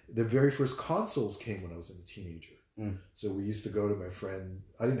then the very first consoles came when I was a teenager. So we used to go to my friend,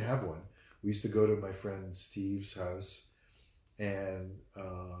 I didn't have one. We used to go to my friend Steve's house, and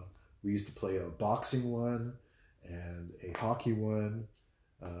we used to play a boxing one and a hockey one.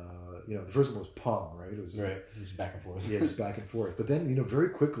 The first one was Pong, right? It was just just back and forth. Yeah, just back and forth. But then, very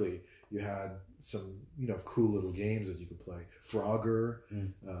quickly you had some, cool little games that you could play. Frogger.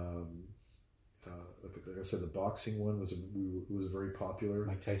 Like I said, the boxing one was very popular.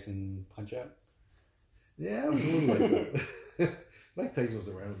 Mike Tyson Punch Out. Yeah, it was a little like that. Mike Tyson was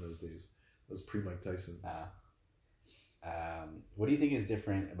around in those days. It was pre-Mike Tyson. What do you think is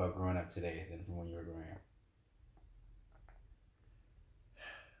different about growing up today than from when you were growing up?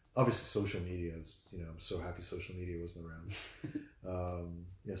 Obviously, social media is, I'm so happy social media wasn't around.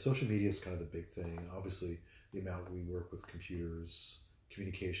 Social media is kind of the big thing. Obviously, the amount we work with computers,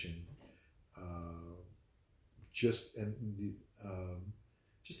 communication, just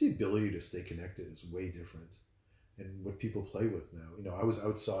the ability to stay connected is way different. And what people play with now. I was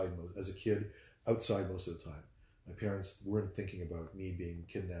outside as a kid, outside most of the time. My parents weren't thinking about me being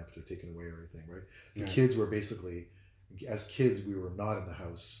kidnapped or taken away or anything, right? The kids were basically, as kids, we were not in the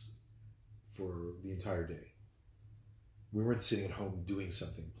house for the entire day. We weren't sitting at home doing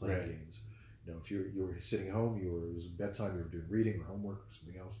something, playing games. If you were sitting at home, it was bedtime, you were doing reading or homework or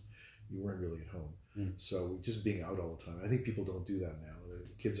something else. You weren't really at home. So just being out all the time. I think people don't do that now.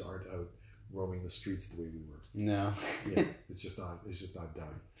 The kids aren't out roaming the streets the way we were. No. It's just not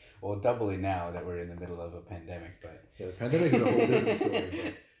done. Well, doubly now that we're in the middle of a pandemic, but the pandemic is a whole different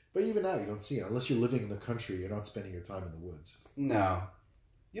story. But even now, you don't see it unless you're living in the country. You're not spending your time in the woods. No,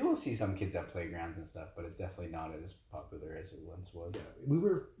 you will see some kids at playgrounds and stuff, but it's definitely not as popular as it once was. Yeah, we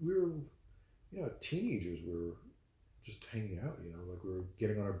were, teenagers. We were just hanging out. Like we were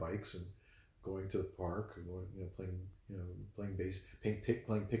getting on our bikes and going to the park and going,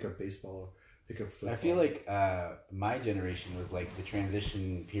 playing pickup baseball. I feel like my generation was like the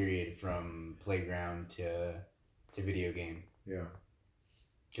transition period from playground to video game. Yeah.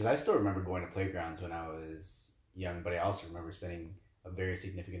 Because I still remember going to playgrounds when I was young, but I also remember spending a very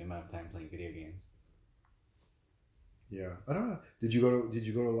significant amount of time playing video games. Yeah, I don't know. Did you go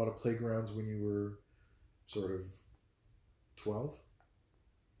to a lot of playgrounds when you were sort of 12?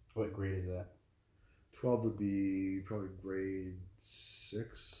 What grade is that? 12 would be probably grade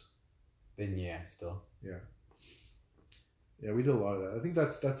 6. Then yeah, still. Yeah. Yeah, we did a lot of that. I think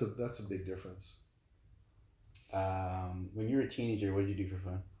that's a big difference. When you were a teenager, what did you do for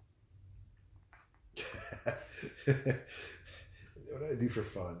fun? What did I do for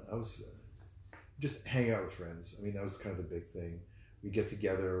fun? I was just hang out with friends. I mean, that was kind of the big thing. We get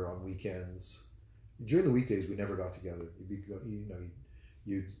together on weekends. During the weekdays, we never got together.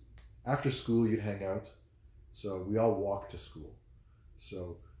 You'd after school, you'd hang out. So we all walked to school.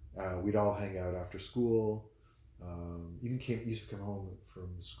 So we'd all hang out after school. Used to come home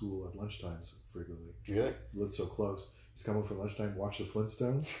from school at lunchtimes frequently. Really? Lived so close. Used to come home from lunchtime, watch the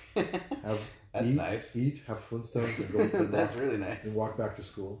Flintstones. Nice. Eat, have Flintstones, and go. That's really nice. And walk back to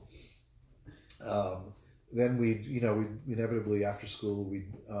school. Then we'd inevitably after school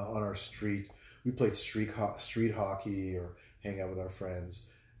we'd on our street we played street hockey or hang out with our friends,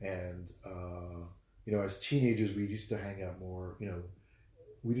 and as teenagers we used to hang out more.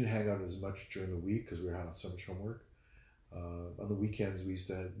 We didn't hang out as much during the week because we were having so much homework. On the weekends we used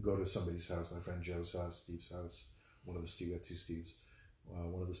to go to somebody's house, my friend Joe's house, Steve's house, one of the two Steves,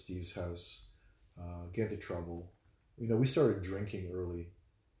 one of the Steve's house, get into trouble. We started drinking early.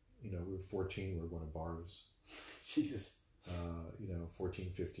 We were 14, we were going to bars. Jesus.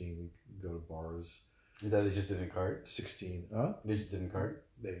 14, 15, we'd go to bars. Is that they just didn't card? 16. They just didn't card?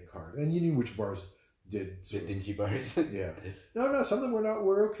 They didn't card. And you knew which bars did. The dingy bars? Yeah. No, some of them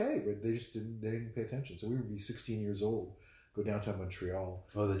were okay, but they didn't pay attention. So we would be 16 years old go downtown Montreal.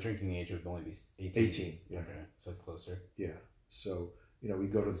 Well, the drinking age would only be 18. 18, yeah. Okay, so it's closer. Yeah. So, we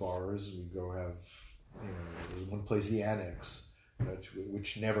go to bars, we go have, one place, the Annex,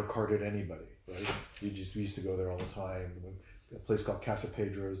 which never carded anybody, right? We used to go there all the time. A place called Casa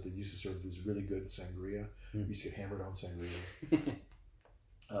Pedro's that used to serve these really good sangria. We used to get hammered on sangria.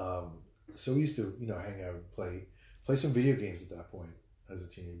 So we used to, hang out and play some video games at that point as a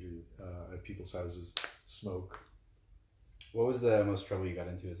teenager at people's houses, smoke. What was the most trouble you got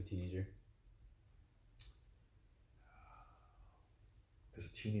into as a teenager? As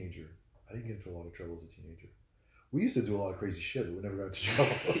a teenager, I didn't get into a lot of trouble as a teenager. We used to do a lot of crazy shit, but we never got into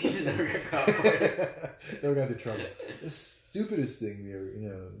trouble. You just never got caught for it. Never got into trouble. The stupidest thing there,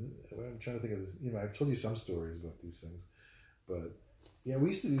 I'm trying to think of this, I've told you some stories about these things, but yeah, we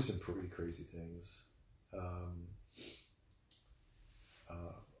used to do some pretty crazy things.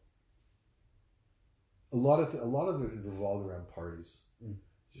 A lot of it revolved around parties,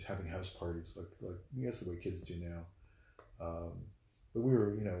 just having house parties, like I guess the way kids do now. But we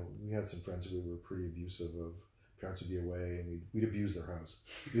were, we had some friends who were pretty abusive of. Parents would be away, and we'd abuse their house.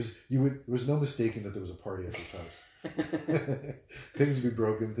 There was no mistaking that there was a party at this house. Things would be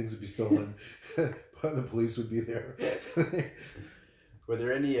broken, things would be stolen, but the police would be there. Were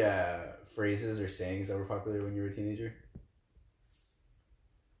there any phrases or sayings that were popular when you were a teenager?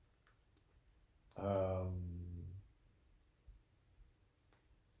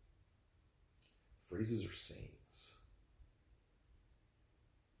 Phrases or sayings?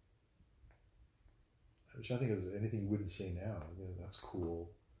 I'm trying to think of anything you wouldn't say now. That's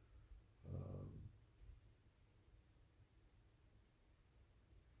cool.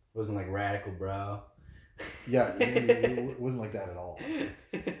 It wasn't like radical, bro. Yeah, it wasn't like that at all.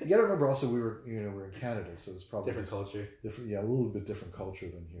 You got to remember also we're in Canada, so it's probably different culture. Different, yeah, a little bit different culture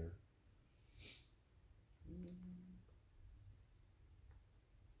than here.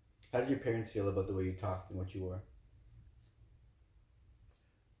 How did your parents feel about the way you talked and what you wore?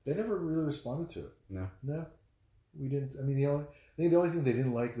 They never really responded to it. No, we didn't. I mean, the only thing they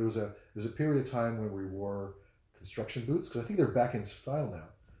didn't like, there was a period of time when we wore construction boots, because I think they're back in style now.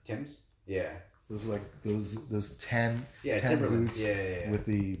 Tim's? Yeah. It was like those tan Timberlands. boots Yeah. with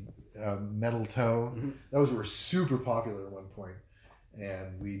the metal toe. Mm-hmm. Those were super popular at one point,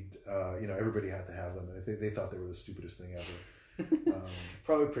 and everybody had to have them. They thought they were the stupidest thing ever.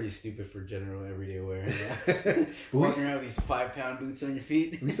 Probably pretty stupid for general everyday wear. Yeah. Walking around with these 5-pound boots on your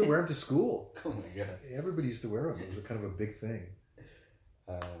feet. We used to wear them to school. Oh my god! Everybody used to wear them. It was kind of a big thing.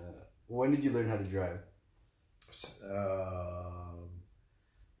 When did you learn how to drive?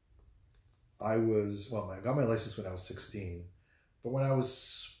 I got my license when I was 16, but when I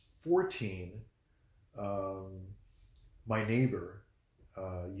was 14, my neighbor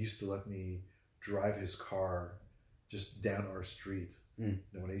used to let me drive his car just down our street.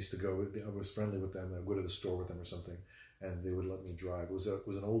 When I used to go, I was friendly with them. I'd go to the store with them or something, and they would let me drive. It was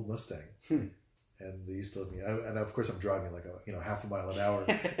an old Mustang, and they used to let me. And of course, I'm driving like half a mile an hour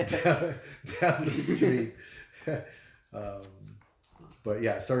down the street. But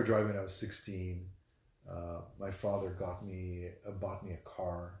yeah, I started driving when I was 16. My father bought me a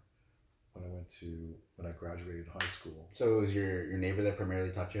car when I graduated high school. So it was your neighbor that primarily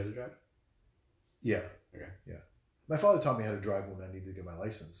taught you how to drive? Yeah. Okay. Yeah. My father taught me how to drive when I needed to get my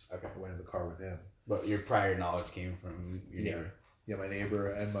license. Okay. I went in the car with him. But your prior knowledge came from your neighbor? Yeah, my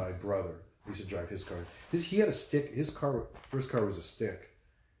neighbor and my brother used to drive his car. He had a stick. His first car was a stick,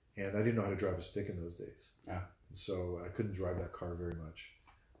 and I didn't know how to drive a stick in those days. Yeah. And so I couldn't drive that car very much.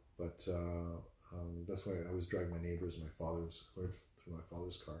 But that's why I was driving my neighbor's and my father's. I learned through my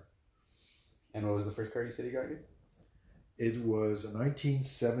father's car. And what was the first car you said he got you? It was a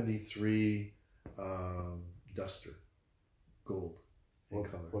 1973 Duster, gold in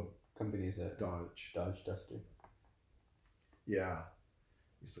color. What company is that? Dodge. Dodge Duster. Yeah,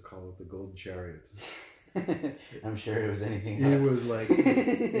 used to call it the Golden Chariot. I'm sure it was anything. It was like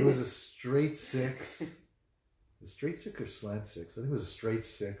it was a straight six, a straight six or slant six. I think it was a straight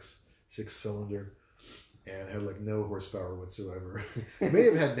six cylinder, and had like no horsepower whatsoever. It may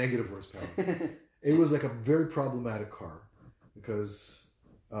have had negative horsepower. It was like a very problematic car because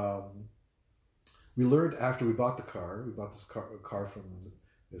we learned after we bought the car. We bought this car from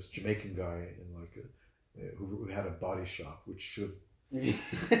this Jamaican guy who had a body shop, which should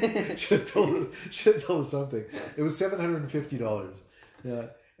have told us something. It was $750. Yeah,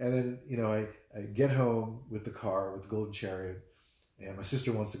 and then I get home with the car with the Golden Chariot, and my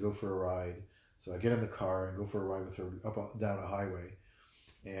sister wants to go for a ride, so I get in the car and go for a ride with her down a highway,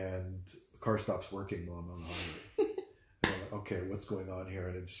 and the car stops working while I'm on the highway. okay, what's going on here?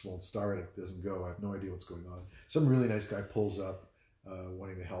 And it just won't start. It doesn't go. I have no idea what's going on. Some really nice guy pulls up,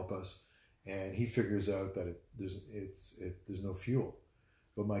 wanting to help us, and he figures out that there's no fuel.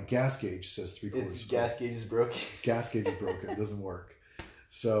 But my gas gauge says 3/4 full. Gas gauge is broken. Gas gauge is broken. It doesn't work.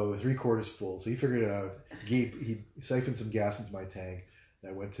 So 3/4 full. So he figured it out. He siphoned some gas into my tank.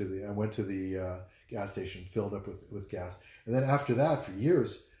 And I went to the gas station, filled up with gas. And then after that, for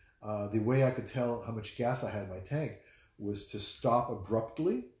years, the way I could tell how much gas I had in my tank was to stop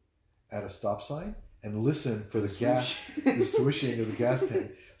abruptly at a stop sign and listen for the gas, the swishing of the gas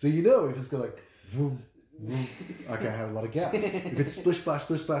tank. So you know if it's going like, vroom, vroom, okay, I have a lot of gas. If it's splish, splash,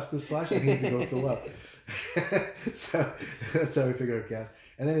 splish, splash, splish, splash, I need to go fill up. So that's how we figured out gas.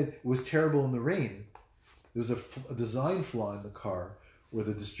 And then it was terrible in the rain. There was a design flaw in the car where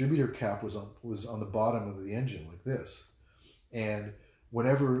the distributor cap was on the bottom of the engine like this. And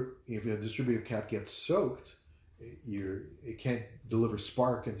if a distributor cap gets soaked, it can't deliver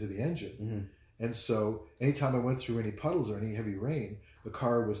spark into the engine. Mm-hmm. And so anytime I went through any puddles or any heavy rain, the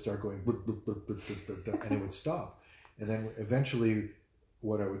car would start going blip, blip, blip, blip, blip, blip, blip, and it would stop. And then eventually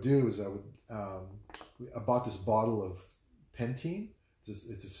what I would do is I bought this bottle of Pantene. It's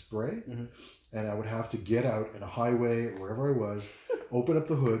a spray. Mm-hmm. And I would have to get out in a highway or wherever I was, open up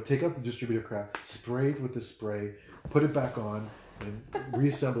the hood, take out the distributor crap, spray it with the spray, put it back on, and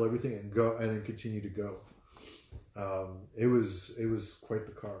reassemble everything and go, and then continue to go. It was quite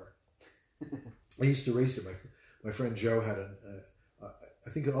the car. I used to race it. My friend Joe had I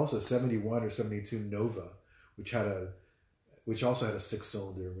think also a 71 or 72 Nova, which also had a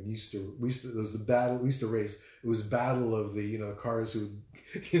 6-cylinder. We used to it was the battle. We used to race. It was a battle of the cars who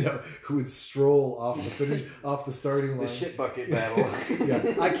would stroll off the starting line. The shit bucket battle.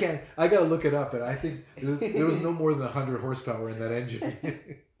 Yeah, I gotta look it up, and I think there was no more than 100 horsepower in that engine.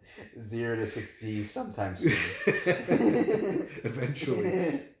 0 to 60 sometimes.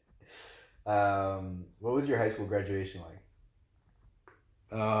 Eventually. What was your high school graduation like?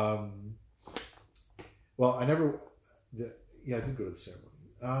 Well, I did go to the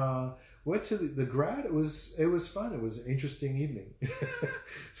ceremony. Went to the grad. It was fun. It was an interesting evening.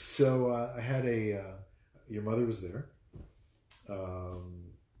 So I had your mother was there.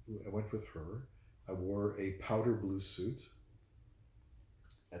 I went with her. I wore a powder blue suit.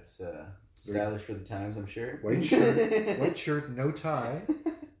 That's stylish for the times, I'm sure. White shirt, no tie.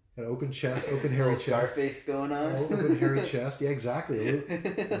 An open chest, open hairy chest. Scarface going on. Open hairy chest. Yeah, exactly.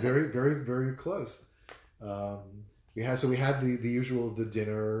 Very, very, very close. We had the usual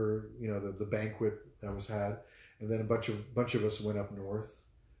dinner, the banquet that was had, and then a bunch of us went up north.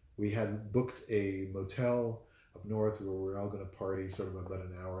 We had booked a motel up north where we were all going to party, sort of about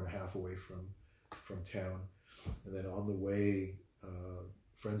an hour and a half away from town, and then on the way,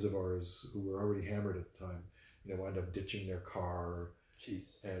 friends of ours who were already hammered at the time, wound up ditching their car.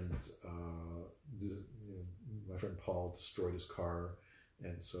 Jesus. And my friend Paul destroyed his car.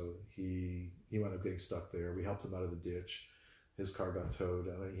 And so he wound up getting stuck there. We helped him out of the ditch. His car got towed,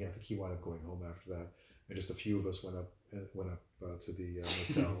 and I think he wound up going home after that. And just a few of us went up to the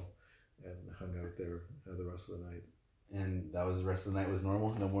motel and hung out there the rest of the night. And that was the rest of the night was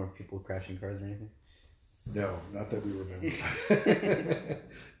normal. No more people crashing cars or anything. No, not that we remember.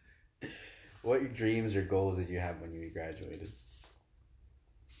 What dreams or goals did you have when you graduated?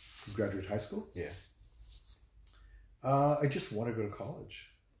 Graduate high school? Yeah. I just want to go to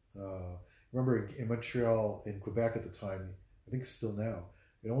college. Remember in Montreal, in Quebec at the time, I think still now,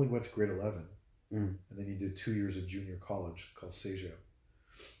 it only went to grade 11. And then you did 2 years of junior college called Cégep.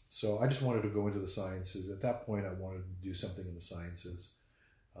 So I just wanted to go into the sciences. At that point, I wanted to do something in the sciences.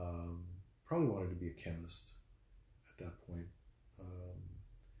 Probably wanted to be a chemist at that point.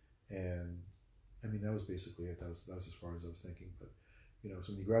 And I mean, that was basically it. That was as far as I was thinking. But,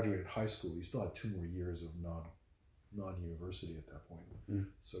 so when you graduated high school, you still had 2 more years of non-university at that point.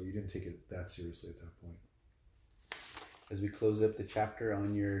 So you didn't take it that seriously at that point. As we close up the chapter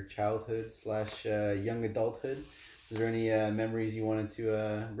on your childhood / young adulthood, is there any memories you wanted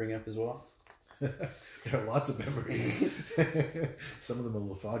to bring up as well? There are lots of memories. Some of them a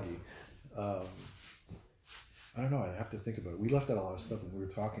little foggy. I don't know. I'd have to think about it. We left out a lot of stuff when we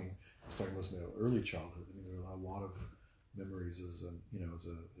were talking. I was talking about my early childhood. I mean, there were a lot of memories as a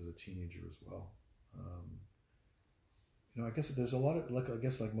teenager as well. I guess there's a lot of like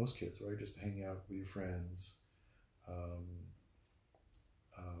most kids, right? Just hanging out with your friends.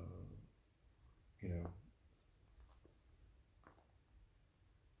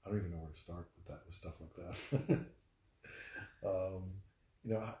 I don't even know where to start with stuff like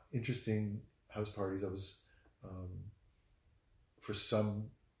that. Interesting house parties. I was, for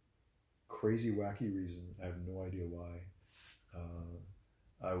some crazy wacky reason, I have no idea why,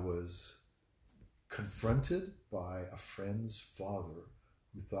 I was confronted by a friend's father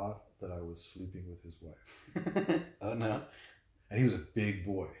who thought that I was sleeping with his wife. Oh no. And he was a big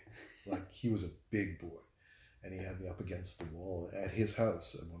boy. Like, he was a big boy. And he had me up against the wall at his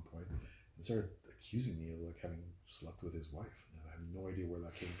house at one point and started accusing me of like having slept with his wife. And I have no idea where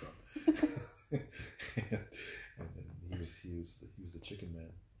that came from. and then he was the chicken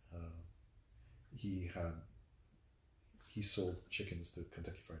man. He sold chickens to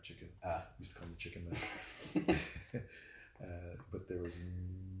Kentucky Fried Chicken. We used to call him the Chicken Man. But there was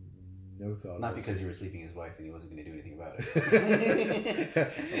no thought. Not because you were sleeping with his wife and he wasn't going to do anything about it. I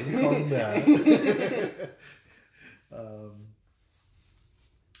wasn't calling him that.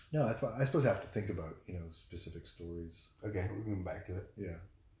 No, I suppose I have to think about specific stories. Okay, we're going back to it. Yeah.